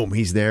boom,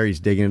 he's there. He's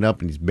digging it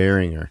up and he's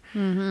burying her.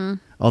 Mm-hmm.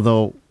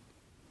 Although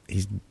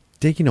he's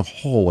digging a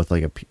hole with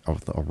like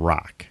a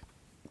rock.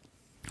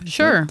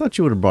 Sure. I thought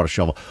you would have brought a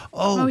shovel.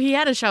 Oh, he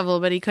had a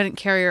shovel, but he couldn't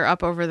carry her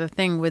up over the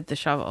thing with the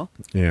shovel.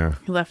 Yeah.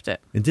 He left it.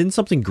 And didn't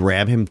something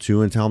grab him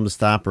too and tell him to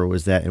stop, or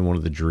was that in one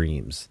of the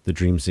dreams? The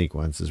dream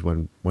sequences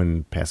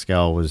when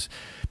Pascal was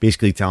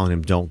basically telling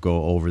him don't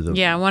go over the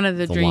One of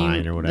the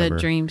line or whatever. the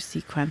dream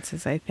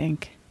sequences, I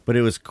think. But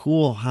it was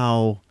cool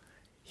how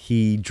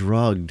he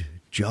drugged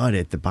Judd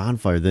at the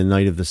bonfire the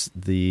night of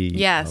the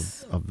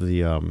Yes. of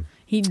the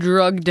He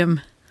drugged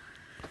him.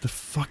 the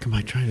fuck am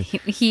I trying to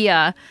He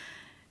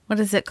what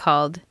is it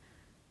called?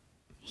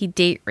 He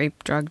date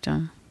rape drugged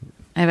him.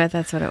 I bet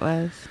that's what it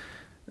was.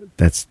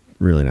 That's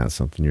really not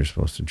something you're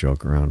supposed to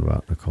joke around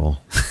about, Nicole.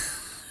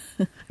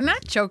 I'm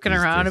not joking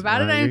around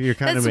about it.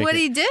 That's what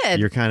he did.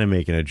 You're kind of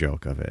making a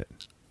joke of it.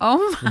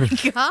 Oh my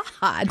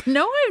God.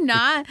 No, I'm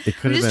not. It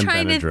could I'm have just been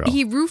trying to. Benadryl.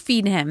 He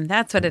roofied him.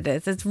 That's what it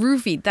is. It's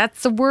roofied.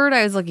 That's the word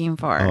I was looking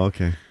for. Oh,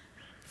 okay.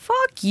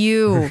 Fuck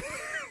you.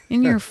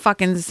 In your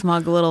fucking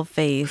smug little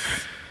face.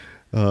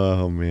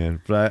 Oh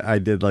man, but I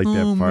did like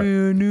that part.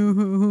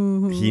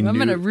 Man, He I'm knew-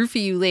 gonna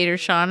roofie you later,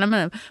 Sean. I'm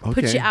gonna put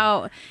Okay. you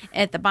out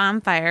at the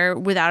bonfire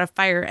without a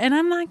fire, and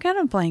I'm not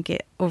gonna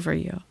blanket over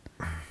you.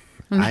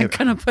 I'm not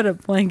gonna put a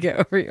blanket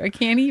over you. I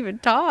can't even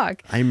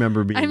talk. I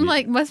remember being. I'm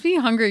like, must be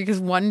hungry because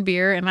one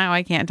beer, and now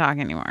I can't talk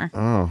anymore.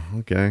 Oh,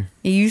 okay.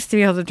 You used to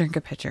be able to drink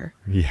a pitcher.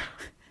 Yeah.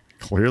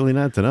 Clearly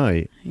not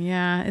tonight.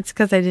 Yeah, it's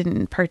because I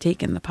didn't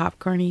partake in the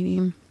popcorn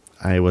eating.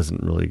 I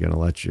wasn't really gonna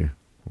let you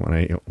when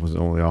I was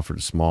only offered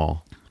a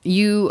small.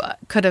 You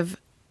could have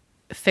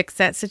fixed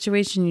that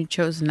situation. You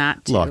chose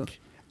not to. Look,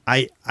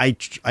 I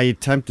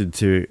attempted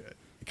to,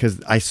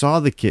 because I saw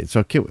the kid.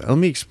 So let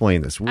me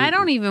explain this. I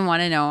don't even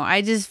want to know.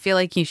 I just feel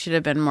like you should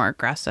have been more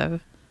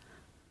aggressive.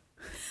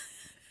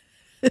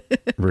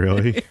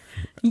 Really?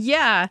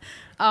 Yeah.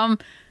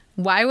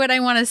 Why would I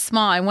want a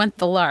small? I want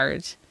the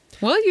large.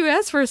 Well, you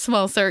asked for a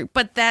small, sir,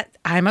 but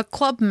I'm a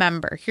club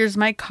member. Here's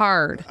my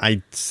card.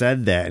 I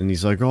said that, and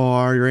he's like, "Oh,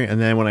 are you?" And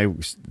then I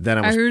was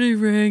heard he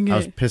rang I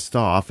was it. pissed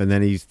off, and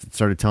then he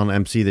started telling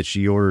MC that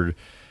she ordered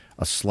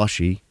a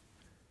slushie,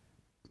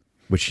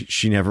 which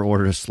she never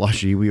ordered a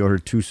slushie. We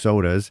ordered 2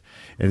 sodas,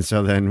 and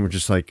so then we're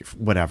just like,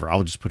 whatever.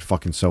 I'll just put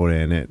fucking soda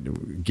in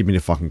it. Give me the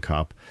fucking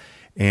cup,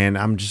 and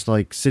I'm just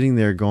like sitting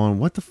there going,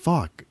 "What the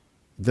fuck?"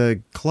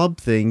 The club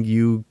thing,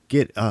 you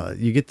get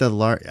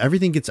the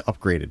everything gets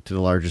upgraded to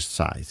the largest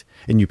size,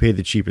 and you pay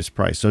the cheapest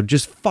price. So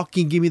just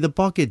fucking give me the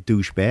bucket,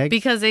 douchebag.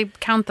 Because they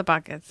count the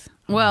buckets.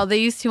 Well, they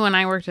used to when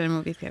I worked in a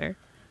movie theater.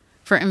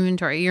 for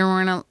inventory.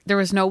 There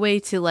was no way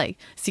to like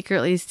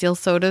secretly steal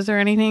sodas or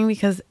anything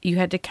because you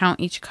had to count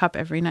each cup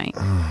every night.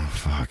 Oh,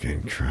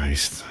 fucking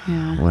Christ.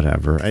 Yeah.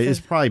 Whatever. It's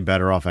probably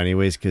better off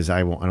anyways because I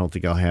don't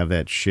think I'll have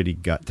that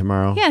shitty gut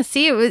tomorrow. Yeah,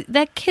 see,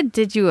 that kid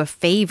did you a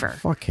favor.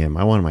 Fuck him.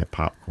 I wanted my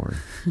popcorn.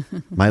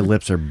 My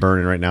lips are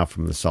burning right now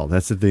from the salt.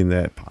 That's the thing,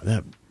 that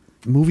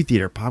movie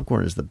theater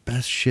popcorn is the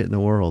best shit in the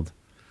world.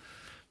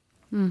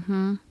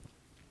 Mm-hmm.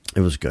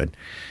 It was good.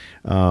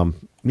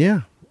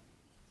 Yeah.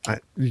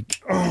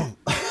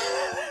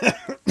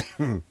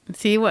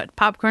 See what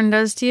popcorn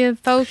does to you,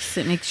 folks?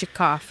 It makes you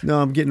cough.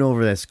 No, I'm getting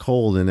over this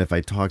cold, and if I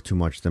talk too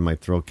much, then my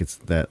throat gets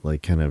that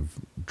like kind of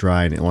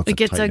dry, and it wants to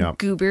tighten up. It gets a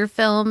goober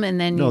film,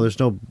 and then there's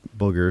no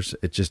boogers.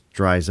 It just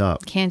dries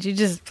up. Can't you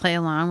just play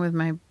along with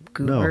my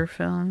goober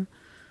film?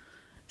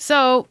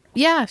 So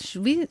yeah,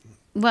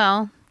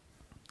 Well,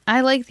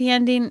 I like the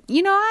ending.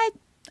 You know,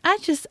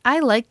 I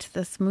liked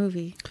this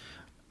movie.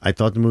 I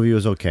thought the movie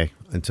was okay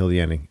until the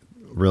ending.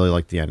 Really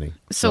liked the ending.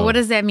 So what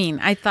does that mean?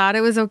 I thought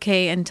it was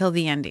okay until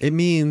the ending. It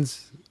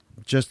means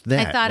just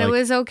that. I thought it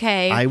was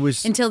okay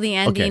until the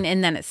ending,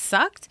 and then it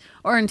sucked,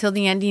 or until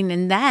the ending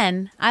and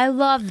then I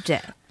loved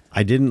it.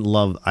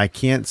 I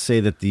can't say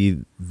that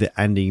the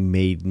ending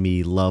made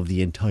me love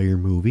the entire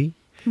movie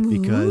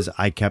because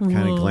I kept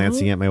kind of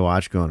glancing at my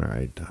watch going, all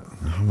right,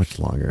 how much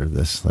longer is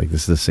this? Like,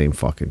 this is the same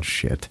fucking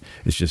shit.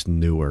 It's just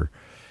newer.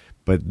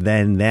 But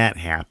then that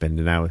happened,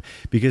 and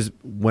because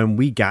when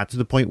we got to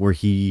the point where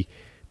he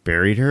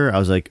buried her, I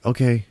was like,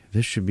 okay,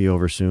 this should be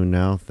over soon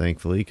now,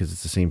 thankfully, because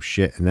it's the same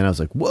shit. And then I was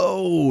like,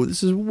 whoa,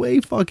 this is way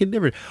fucking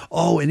different.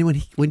 Oh,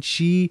 and when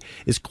she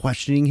is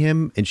questioning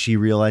him and she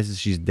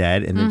realizes she's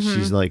dead, and then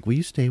she's like, will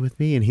you stay with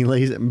me? And he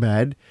lays in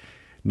bed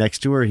next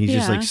to her, and he's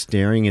just like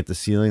staring at the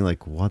ceiling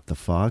like, what the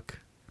fuck?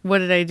 What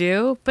did I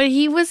do? But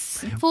he was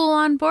full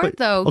on board,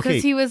 though,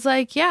 because he was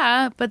like,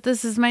 yeah, but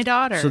this is my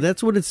daughter. So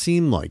that's what it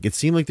seemed like. It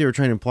seemed like they were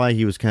trying to imply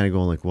he was kind of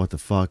going like, what the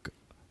fuck?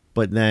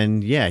 But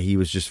then, yeah, he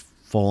was just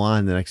full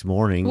on the next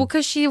morning. Well,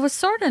 because she was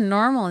sort of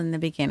normal in the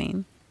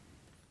beginning.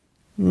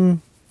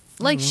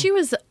 Like, she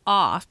was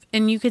off,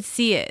 and you could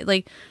see it.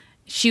 Like,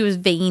 she was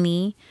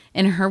veiny,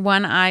 and her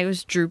one eye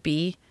was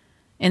droopy,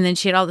 and then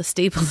she had all the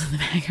staples in the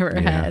back of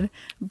her head.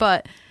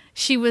 But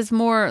she was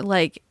more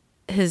like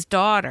his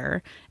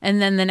daughter, and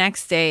then the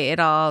next day it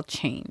all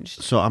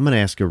changed. So I'm going to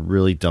ask a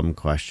really dumb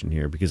question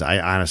here, because I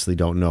honestly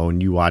don't know,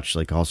 and you watch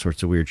like all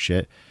sorts of weird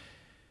shit.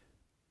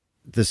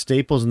 The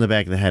staples in the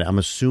back of the head, I'm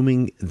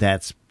assuming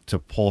that's to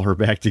pull her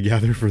back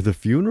together for the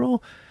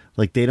funeral.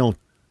 Like, they don't.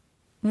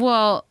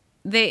 Well,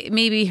 the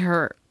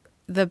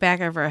back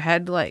of her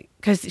head, like,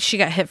 because she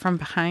got hit from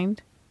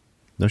behind.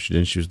 No, she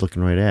didn't. She was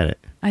looking right at it.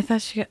 I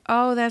thought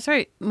oh, that's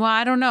right. Well,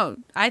 I don't know.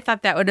 I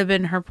thought that would have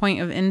been her point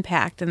of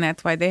impact, and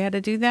that's why they had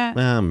to do that.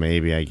 Well,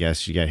 maybe, I guess.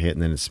 She got hit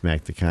and then it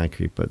smacked the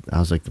concrete, but I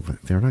was like,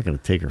 they're not going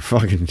to take her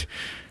fucking.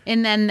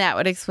 And then that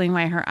would explain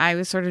why her eye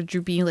was sort of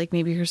droopy, like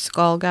maybe her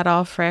skull got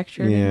all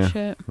fractured and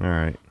shit. All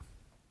right.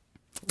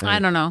 I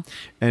don't know.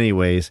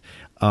 Anyways,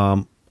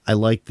 I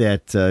like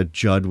that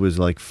Judd was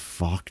like,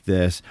 fuck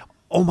this.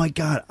 Oh my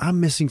God, I'm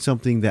missing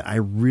something that I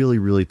really,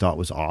 really thought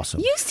was awesome.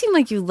 You seem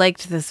like you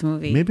liked this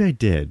movie. Maybe I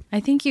did.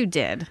 I think you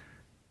did.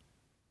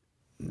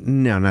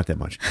 No, not that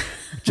much.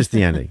 Just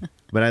the ending.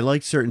 But I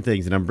liked certain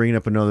things, and I'm bringing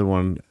up another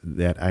one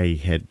that I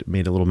had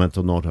made a little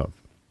mental note of.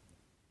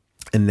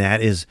 And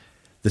that is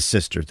the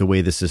sister, the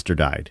way the sister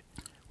died.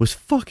 Was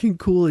fucking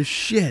cool as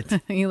shit.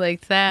 You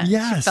liked that?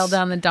 Yes. She fell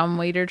down the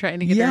dumbwaiter trying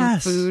to get her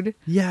food.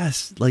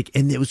 Yes. Like,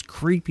 and it was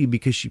creepy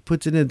because she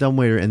puts it in a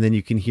dumbwaiter and then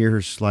you can hear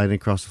her sliding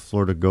across the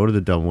floor to go to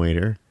the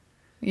dumbwaiter.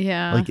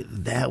 Yeah. Like,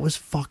 that was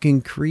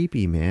fucking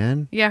creepy,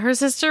 man. Yeah, her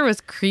sister was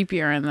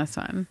creepier in this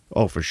one.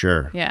 Oh, for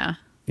sure. Yeah.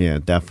 Yeah,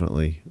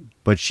 definitely.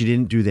 But she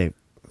didn't do that.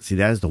 See,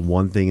 that is the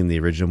one thing in the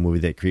original movie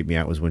that creeped me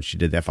out, was when she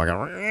did that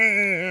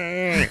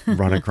fucking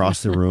run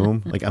across the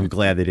room. Like, I'm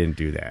glad they didn't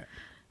do that.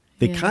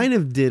 They kind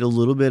of did a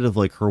little bit of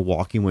like her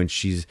walking when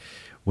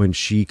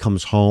she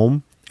comes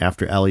home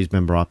after Ellie's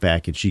been brought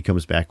back and she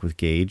comes back with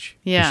Gage.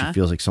 Yeah. She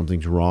feels like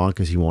something's wrong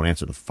because he won't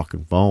answer the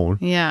fucking phone.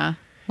 Yeah.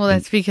 Well,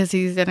 that's because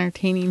he's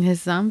entertaining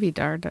his zombie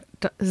daughter.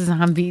 Oh,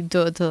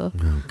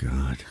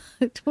 God.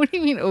 What do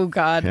you mean, oh,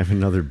 God? Have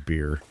another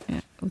beer.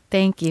 Yeah.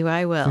 Thank you.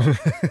 I will.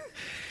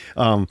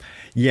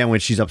 Yeah, when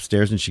she's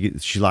upstairs and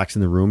she locks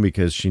in the room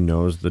because she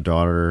knows the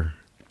daughter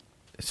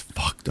is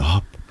fucked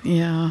up.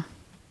 Yeah.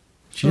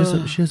 She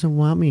doesn't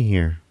want me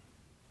here.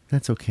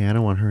 That's okay. I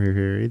don't want her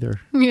here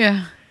either.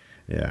 Yeah.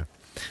 Yeah.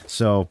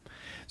 So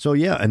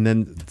yeah, and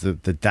then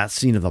that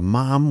scene of the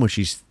mom where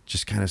she's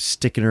just kind of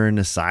sticking her in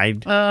the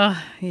side.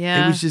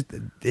 Yeah.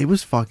 It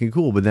was fucking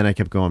cool. But then I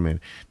kept going, man,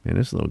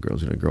 this little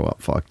girl's gonna grow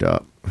up fucked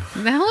up.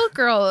 That little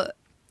girl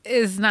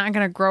is not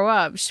gonna grow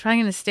up. She's probably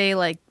gonna stay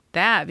like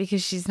that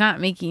because she's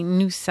not making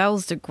new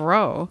cells to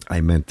grow.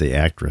 I meant the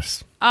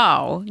actress.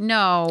 Oh,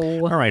 no.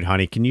 All right,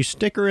 honey, can you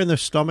stick her in the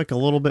stomach a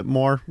little bit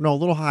more? No, a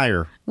little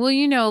higher. Well,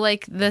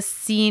 like the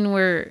scene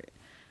where,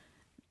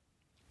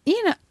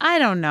 I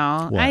don't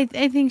know. What?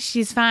 I think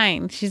she's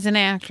fine. She's an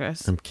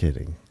actress. I'm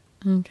kidding.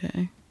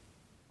 Okay.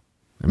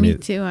 Me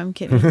too. I'm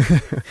kidding.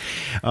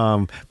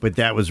 But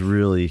that was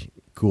really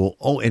cool.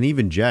 Oh, and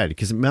even Jed,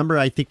 because remember,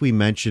 I think we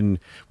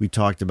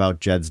talked about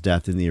Jed's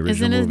death in the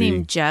original movie. Isn't his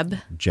name Jeb?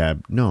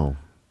 Jeb. No.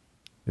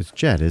 It's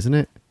Jed, isn't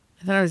it?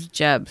 I thought it was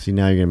Jeb. See,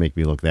 now you're going to make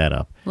me look that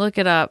up. Look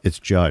it up. It's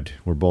Judd.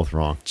 We're both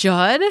wrong.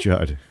 Judd?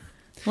 Judd.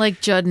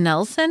 Like Judd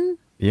Nelson?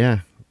 Yeah.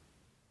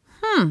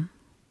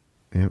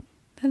 Yep.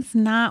 That's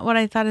not what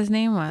I thought his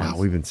name was. Wow,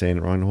 we've been saying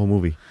it wrong the whole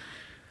movie.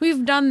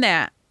 We've done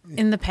that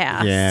in the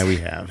past. Yeah, we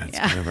have. That's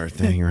kind of our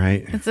thing,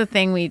 right? It's a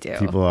thing we do.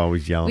 People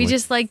always yell. We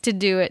just like to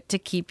do it to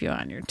keep you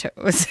on your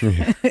toes.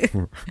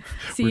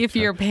 See if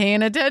you're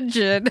paying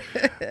attention.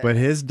 But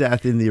his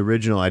death in the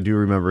original, I do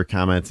remember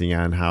commenting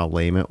on how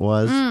lame it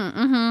was.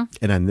 Mm-hmm.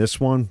 And on this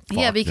one,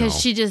 because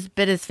she just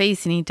bit his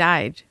face and he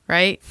died,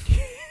 right?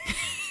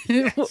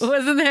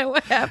 Wasn't that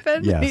what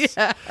happened? Yes.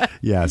 Yeah.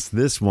 Yes.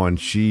 This one,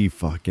 she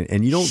fucking,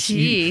 and you don't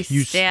see.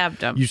 She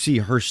stabbed him. You see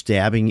her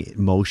stabbing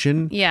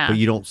motion, yeah, but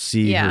you don't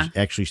see her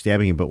actually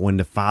stabbing him. But when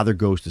the father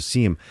goes to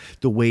see him,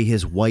 the way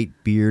his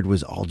white beard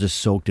was all just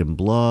soaked in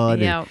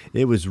blood,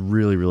 it was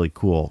really, really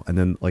cool. And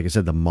then, like I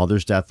said, the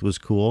mother's death was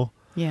cool.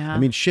 Yeah. I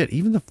mean, shit,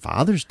 even the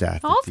father's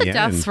death. All the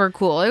deaths were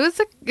cool. It was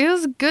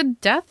a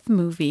good death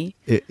movie.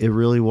 It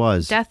really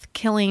was. Death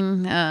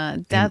killing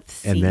death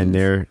scenes. And then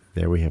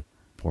there we have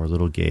poor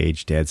little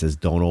Gage. Dad says,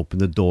 don't open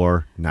the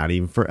door, not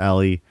even for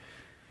Ellie.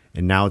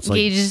 And now it's like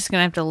Gage is just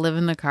gonna have to live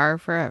in the car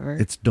forever.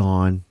 It's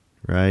dawn,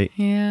 right?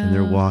 Yeah. And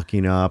they're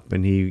walking up,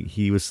 and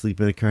he was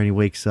sleeping in the car, and he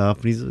wakes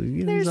up, and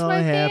he's all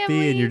happy,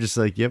 family. and you're just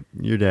like, yep,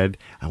 you're dead.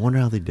 I wonder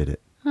how they did it.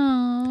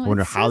 Oh, I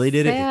wonder how they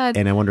did it,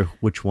 and I wonder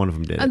which one of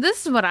them did it.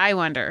 This is what I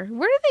wonder.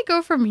 Where do they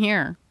go from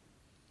here?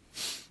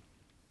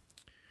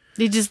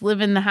 They just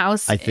live in the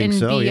house I think and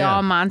so, be yeah.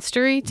 all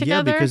monstery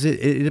together? Yeah, because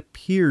it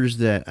appears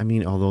that, I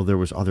mean, although there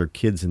was other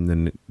kids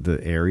in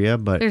the area,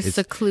 but they're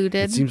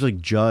secluded. It seems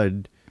like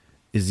Judd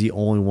is the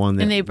only one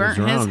that and they burnt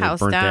was around. his house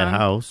they burnt down. that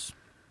house.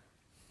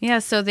 Yeah,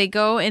 so they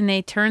go and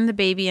they turn the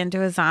baby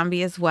into a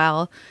zombie as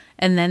well,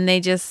 and then they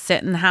just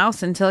sit in the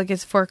house until it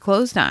gets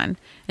foreclosed on.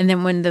 And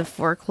then when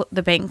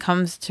the bank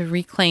comes to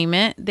reclaim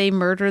it, they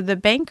murder the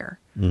banker,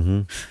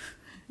 and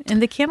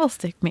the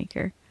candlestick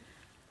maker,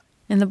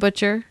 and the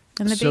butcher.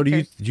 So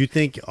do you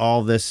think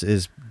all this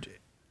is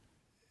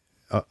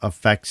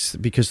affects,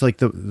 because like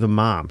the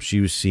mom, she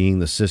was seeing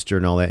the sister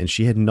and all that, and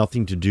she had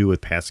nothing to do with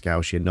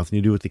Pascal. She had nothing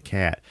to do with the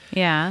cat.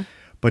 Yeah.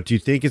 But do you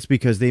think it's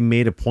because they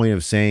made a point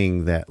of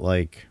saying that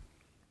like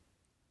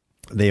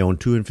they own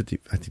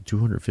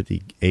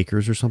 250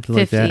 acres or something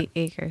like that? 50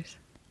 acres.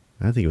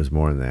 I think it was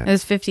more than that. It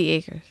was 50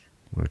 acres.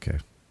 Okay.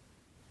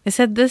 It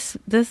said this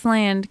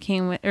land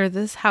came with, or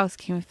this house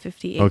came with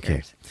 50 acres.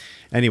 Okay.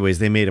 Anyways,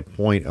 they made a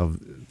point of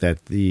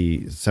that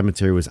the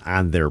cemetery was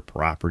on their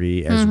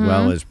property, as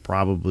well as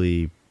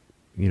probably,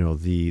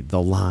 the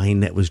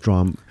line that was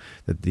drawn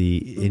that the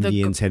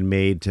Indians had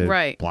made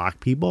to block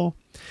people.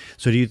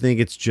 So do you think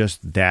it's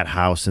just that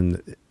house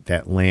and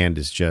that land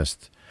is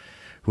just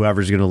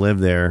whoever's going to live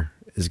there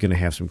is going to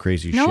have some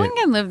crazy shit? No one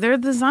can live there.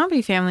 The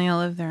zombie family will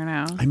live there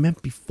now. I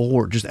meant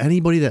before, just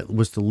anybody that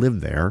was to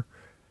live there.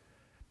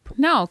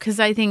 No, because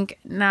I think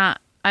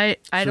not. I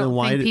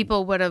don't think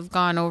people would have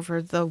gone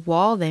over the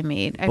wall they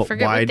made. I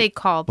forget what they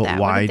called that.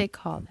 What did they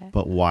call that?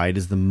 But why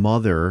does the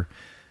mother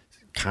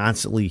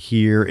constantly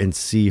hear and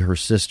see her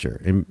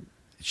sister? And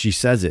she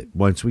says it.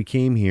 Once we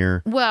came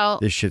here,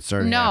 this shit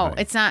started happening.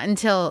 No, it's not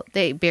until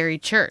they bury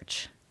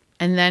Church.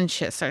 And then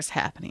shit starts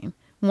happening.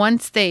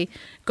 Once they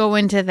go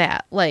into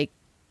that, like,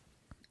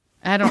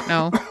 I don't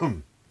know.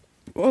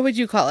 What would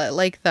you call it?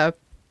 Like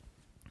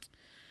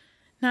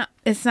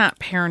it's not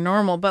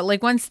paranormal, but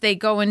like once they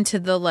go into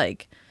the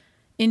like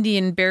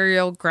Indian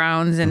burial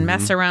grounds and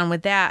mess around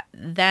with that,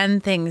 then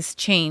things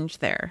change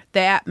there. The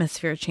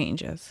atmosphere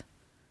changes.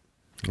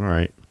 All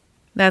right.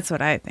 That's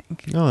what I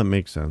think. No, that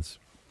makes sense.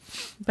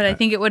 But I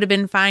think it would have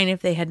been fine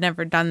if they had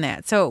never done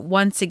that. So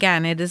once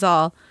again, it is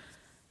all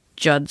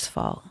Judd's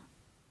fault.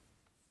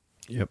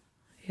 Yep.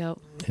 Yep.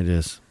 It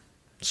is.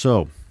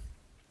 So.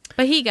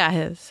 But he got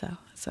his, so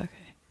it's okay.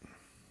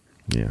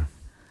 Yeah.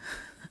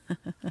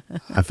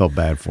 I felt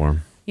bad for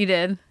him. You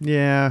did?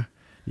 Yeah.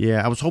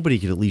 Yeah. I was hoping he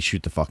could at least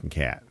shoot the fucking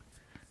cat.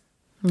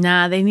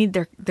 Nah, they need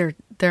their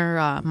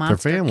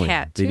monster their family.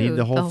 cat too. They need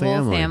the whole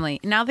family.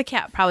 Now the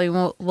cat probably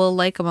will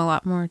like him a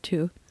lot more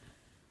too.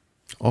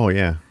 Oh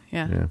yeah.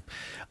 Yeah.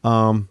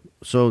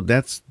 So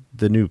that's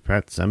the new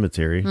Pet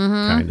Cemetery,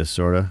 kind of,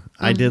 sort of.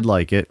 I did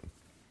like it.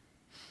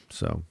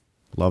 So,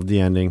 loved the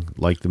ending,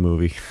 liked the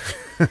movie.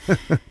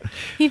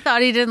 He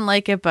thought he didn't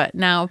like it, but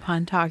now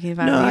upon talking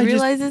about it, he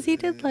realizes he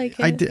did like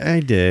it.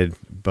 I did,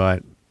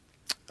 but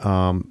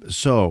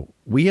so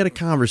we had a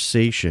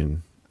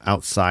conversation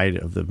outside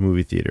of the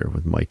movie theater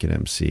with Mike and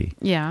MC.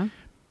 Yeah.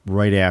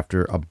 Right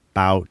after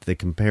about the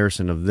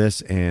comparison of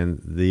this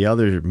and the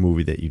other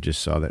movie that you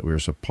just saw that we were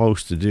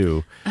supposed to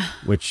do,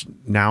 which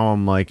now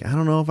I'm like, I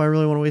don't know if I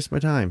really want to waste my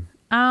time.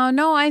 Oh,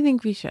 no, I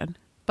think we should.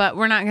 But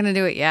we're not going to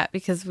do it yet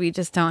because we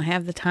just don't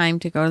have the time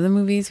to go to the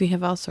movies. We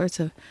have all sorts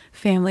of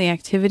family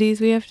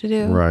activities we have to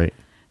do. Right.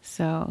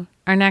 So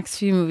our next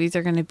few movies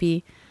are going to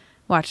be,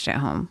 watched at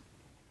home.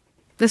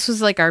 This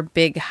was like our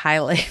big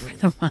highlight for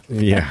the month.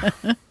 Yeah.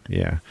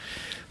 Yeah.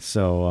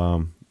 So,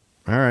 all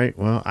right.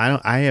 Well,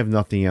 I have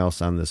nothing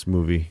else on this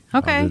movie.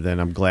 Okay. Other than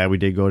I'm glad we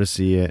did go to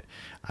see it.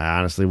 I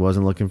honestly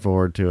wasn't looking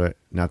forward to it.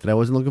 Not that I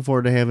wasn't looking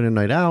forward to having a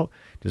night out.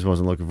 Just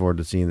wasn't looking forward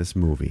to seeing this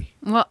movie.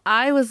 Well,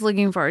 I was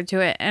looking forward to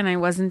it, and I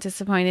wasn't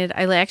disappointed.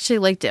 I actually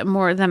liked it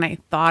more than I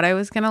thought I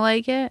was going to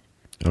like it.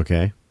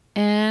 Okay.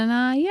 And,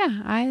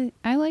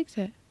 I liked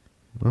it.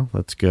 Well,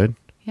 that's good.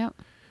 Yep.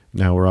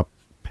 Now we're up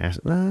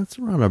past... it's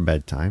around our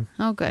bedtime.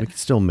 Oh, good. We can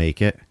still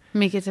make it.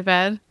 Make it to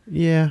bed?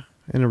 Yeah,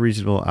 in a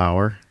reasonable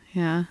hour.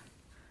 Yeah.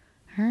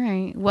 All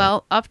right.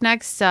 Well, up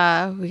next,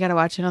 we got to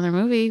watch another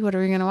movie. What are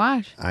we going to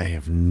watch? I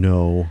have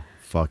no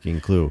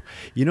fucking clue.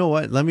 You know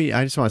what?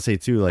 I just want to say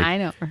too, like, I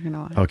know what we're going to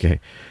watch. Okay.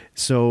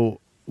 So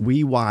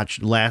we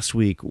watched last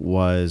week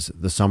was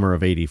The Summer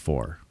of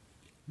 '84,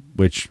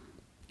 which,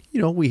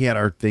 we had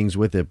our things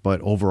with it,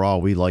 but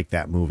overall we liked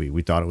that movie.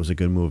 We thought it was a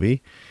good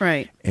movie.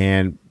 Right.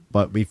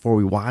 But before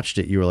we watched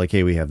it, you were like,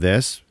 hey, we have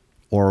this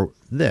or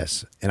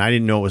this. And I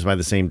didn't know it was by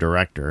the same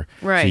director.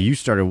 Right. So you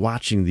started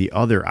watching the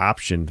other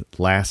option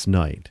last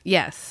night.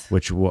 Yes.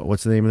 Which,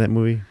 what's the name of that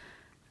movie?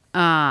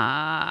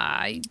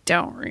 I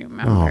don't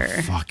remember.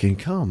 Oh, fucking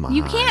come on.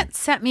 You can't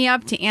set me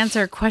up to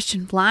answer a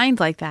question blind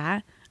like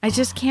that. I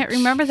just can't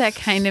remember that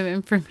kind of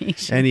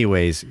information.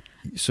 Anyways,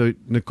 so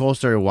Nicole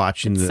started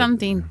watching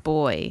something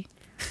boy.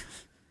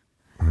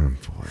 Oh,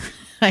 boy.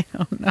 I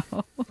don't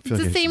know.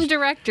 It's the same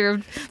director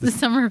of The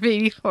Summer of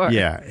 '84.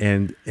 Yeah,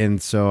 and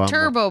so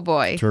Turbo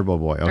Boy. Turbo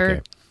Boy.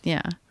 Okay.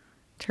 Yeah.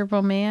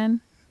 Turbo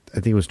Man. I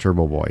think it was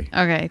Turbo Boy.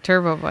 Okay,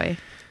 Turbo Boy.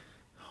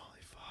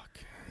 Holy fuck.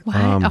 What?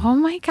 Oh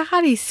my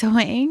God, he's so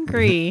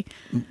angry.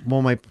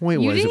 Well, my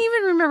point you was... You didn't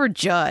even remember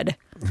Judd.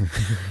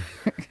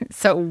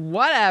 So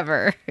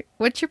whatever.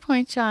 What's your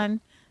point,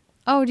 Sean?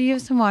 Oh, do you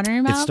have some water in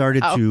your mouth? It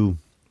started to...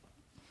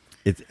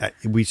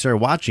 we started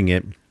watching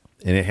it,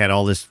 and it had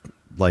all this,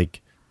 like,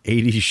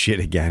 80s shit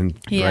again.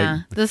 Yeah,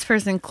 right? This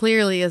person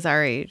clearly is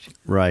our age.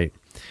 Right.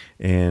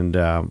 And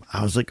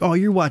I was like, oh,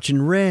 you're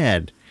watching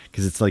Rad.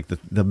 Because it's like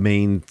the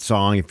main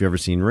song, if you've ever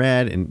seen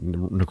Rad.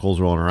 And Nicole's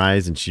rolling her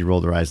eyes, and she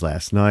rolled her eyes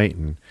last night.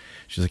 And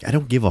she's like, I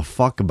don't give a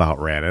fuck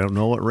about Rad. I don't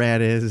know what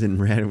Rad is.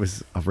 And Rad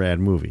was a Rad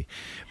movie.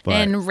 But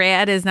and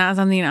Rad is not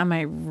something on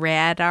my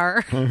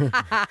radar.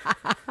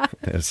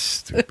 That's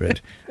stupid.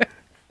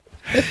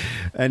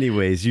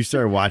 Anyways, you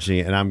started watching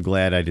it, and I'm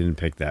glad I didn't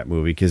pick that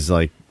movie. Because,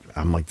 like,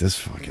 I'm like, this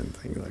fucking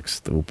thing looks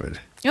stupid.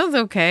 It was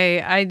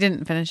okay. I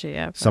didn't finish it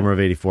yet. But... Summer of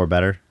 '84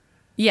 better?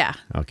 Yeah.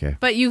 Okay.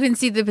 But you can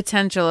see the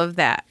potential of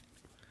that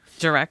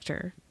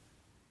director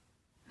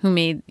who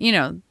made,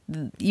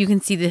 you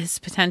can see his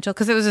potential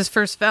because it was his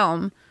first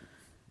film.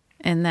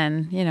 And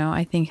then,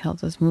 I think he'll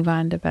just move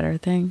on to better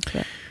things.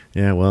 But.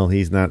 Yeah, well,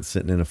 he's not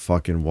sitting in a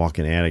fucking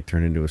walk-in attic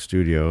turned into a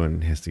studio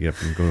and has to get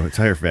up and go to a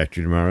tire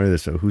factory tomorrow either.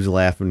 So who's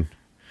laughing?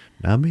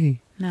 Not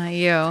me. Not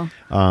you.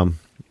 All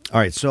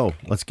right, so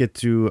let's get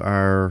to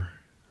our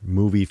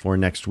movie for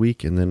next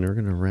week, and then we're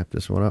going to wrap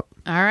this one up.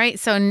 All right,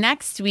 so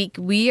next week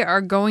we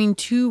are going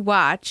to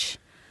watch,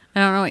 I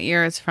don't know what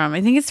year it's from.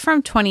 I think it's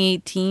from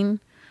 2018,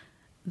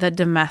 The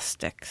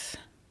Domestics.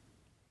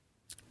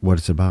 What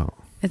it's about?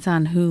 It's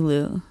on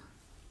Hulu.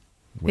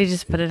 They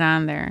just put it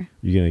on there.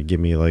 You going to give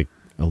me like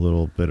a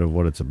little bit of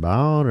what it's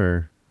about,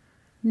 or?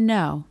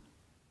 No.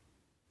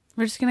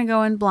 We're just going to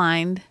go in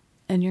blind,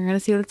 and you're going to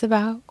see what it's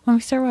about when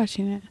we start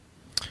watching it.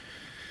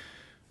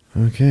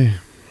 Okay.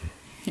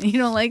 You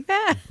don't like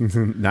that?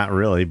 Not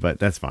really, but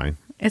that's fine.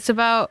 It's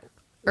about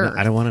Earth. No,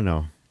 I don't want to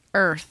know.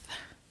 Earth.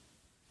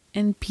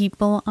 And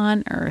people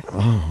on Earth.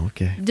 Oh,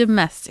 okay.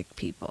 Domestic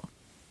people.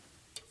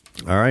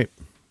 All right.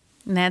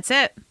 And that's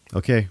it.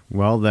 Okay.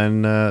 Well,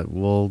 then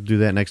we'll do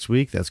that next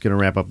week. That's going to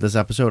wrap up this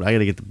episode. I got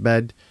to get to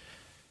bed.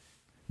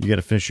 You got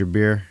to finish your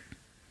beer.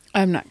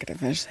 I'm not going to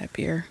finish that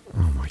beer.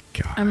 Oh, my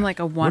God. I'm like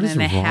a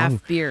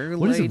 1.5 beer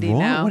what lady is wrong?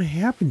 now. What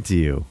happened to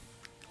you?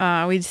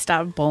 We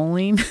stopped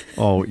bowling.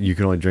 Oh, you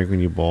can only drink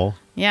when you bowl?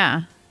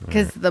 Yeah,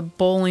 because the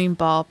bowling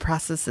ball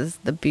processes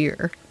the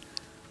beer.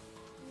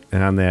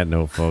 And on that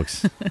note,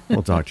 folks,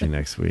 we'll talk to you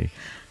next week.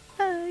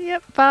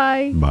 Yep,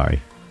 bye.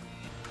 Bye.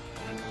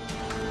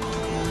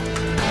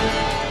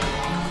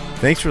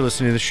 Thanks for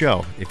listening to the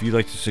show. If you'd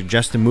like to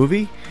suggest a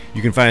movie,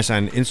 you can find us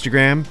on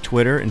Instagram,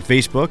 Twitter, and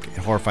Facebook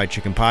at Horrified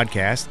Chicken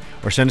Podcast,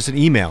 or send us an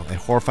email at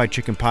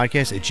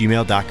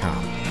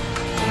horrifiedchickenpodcast@gmail.com.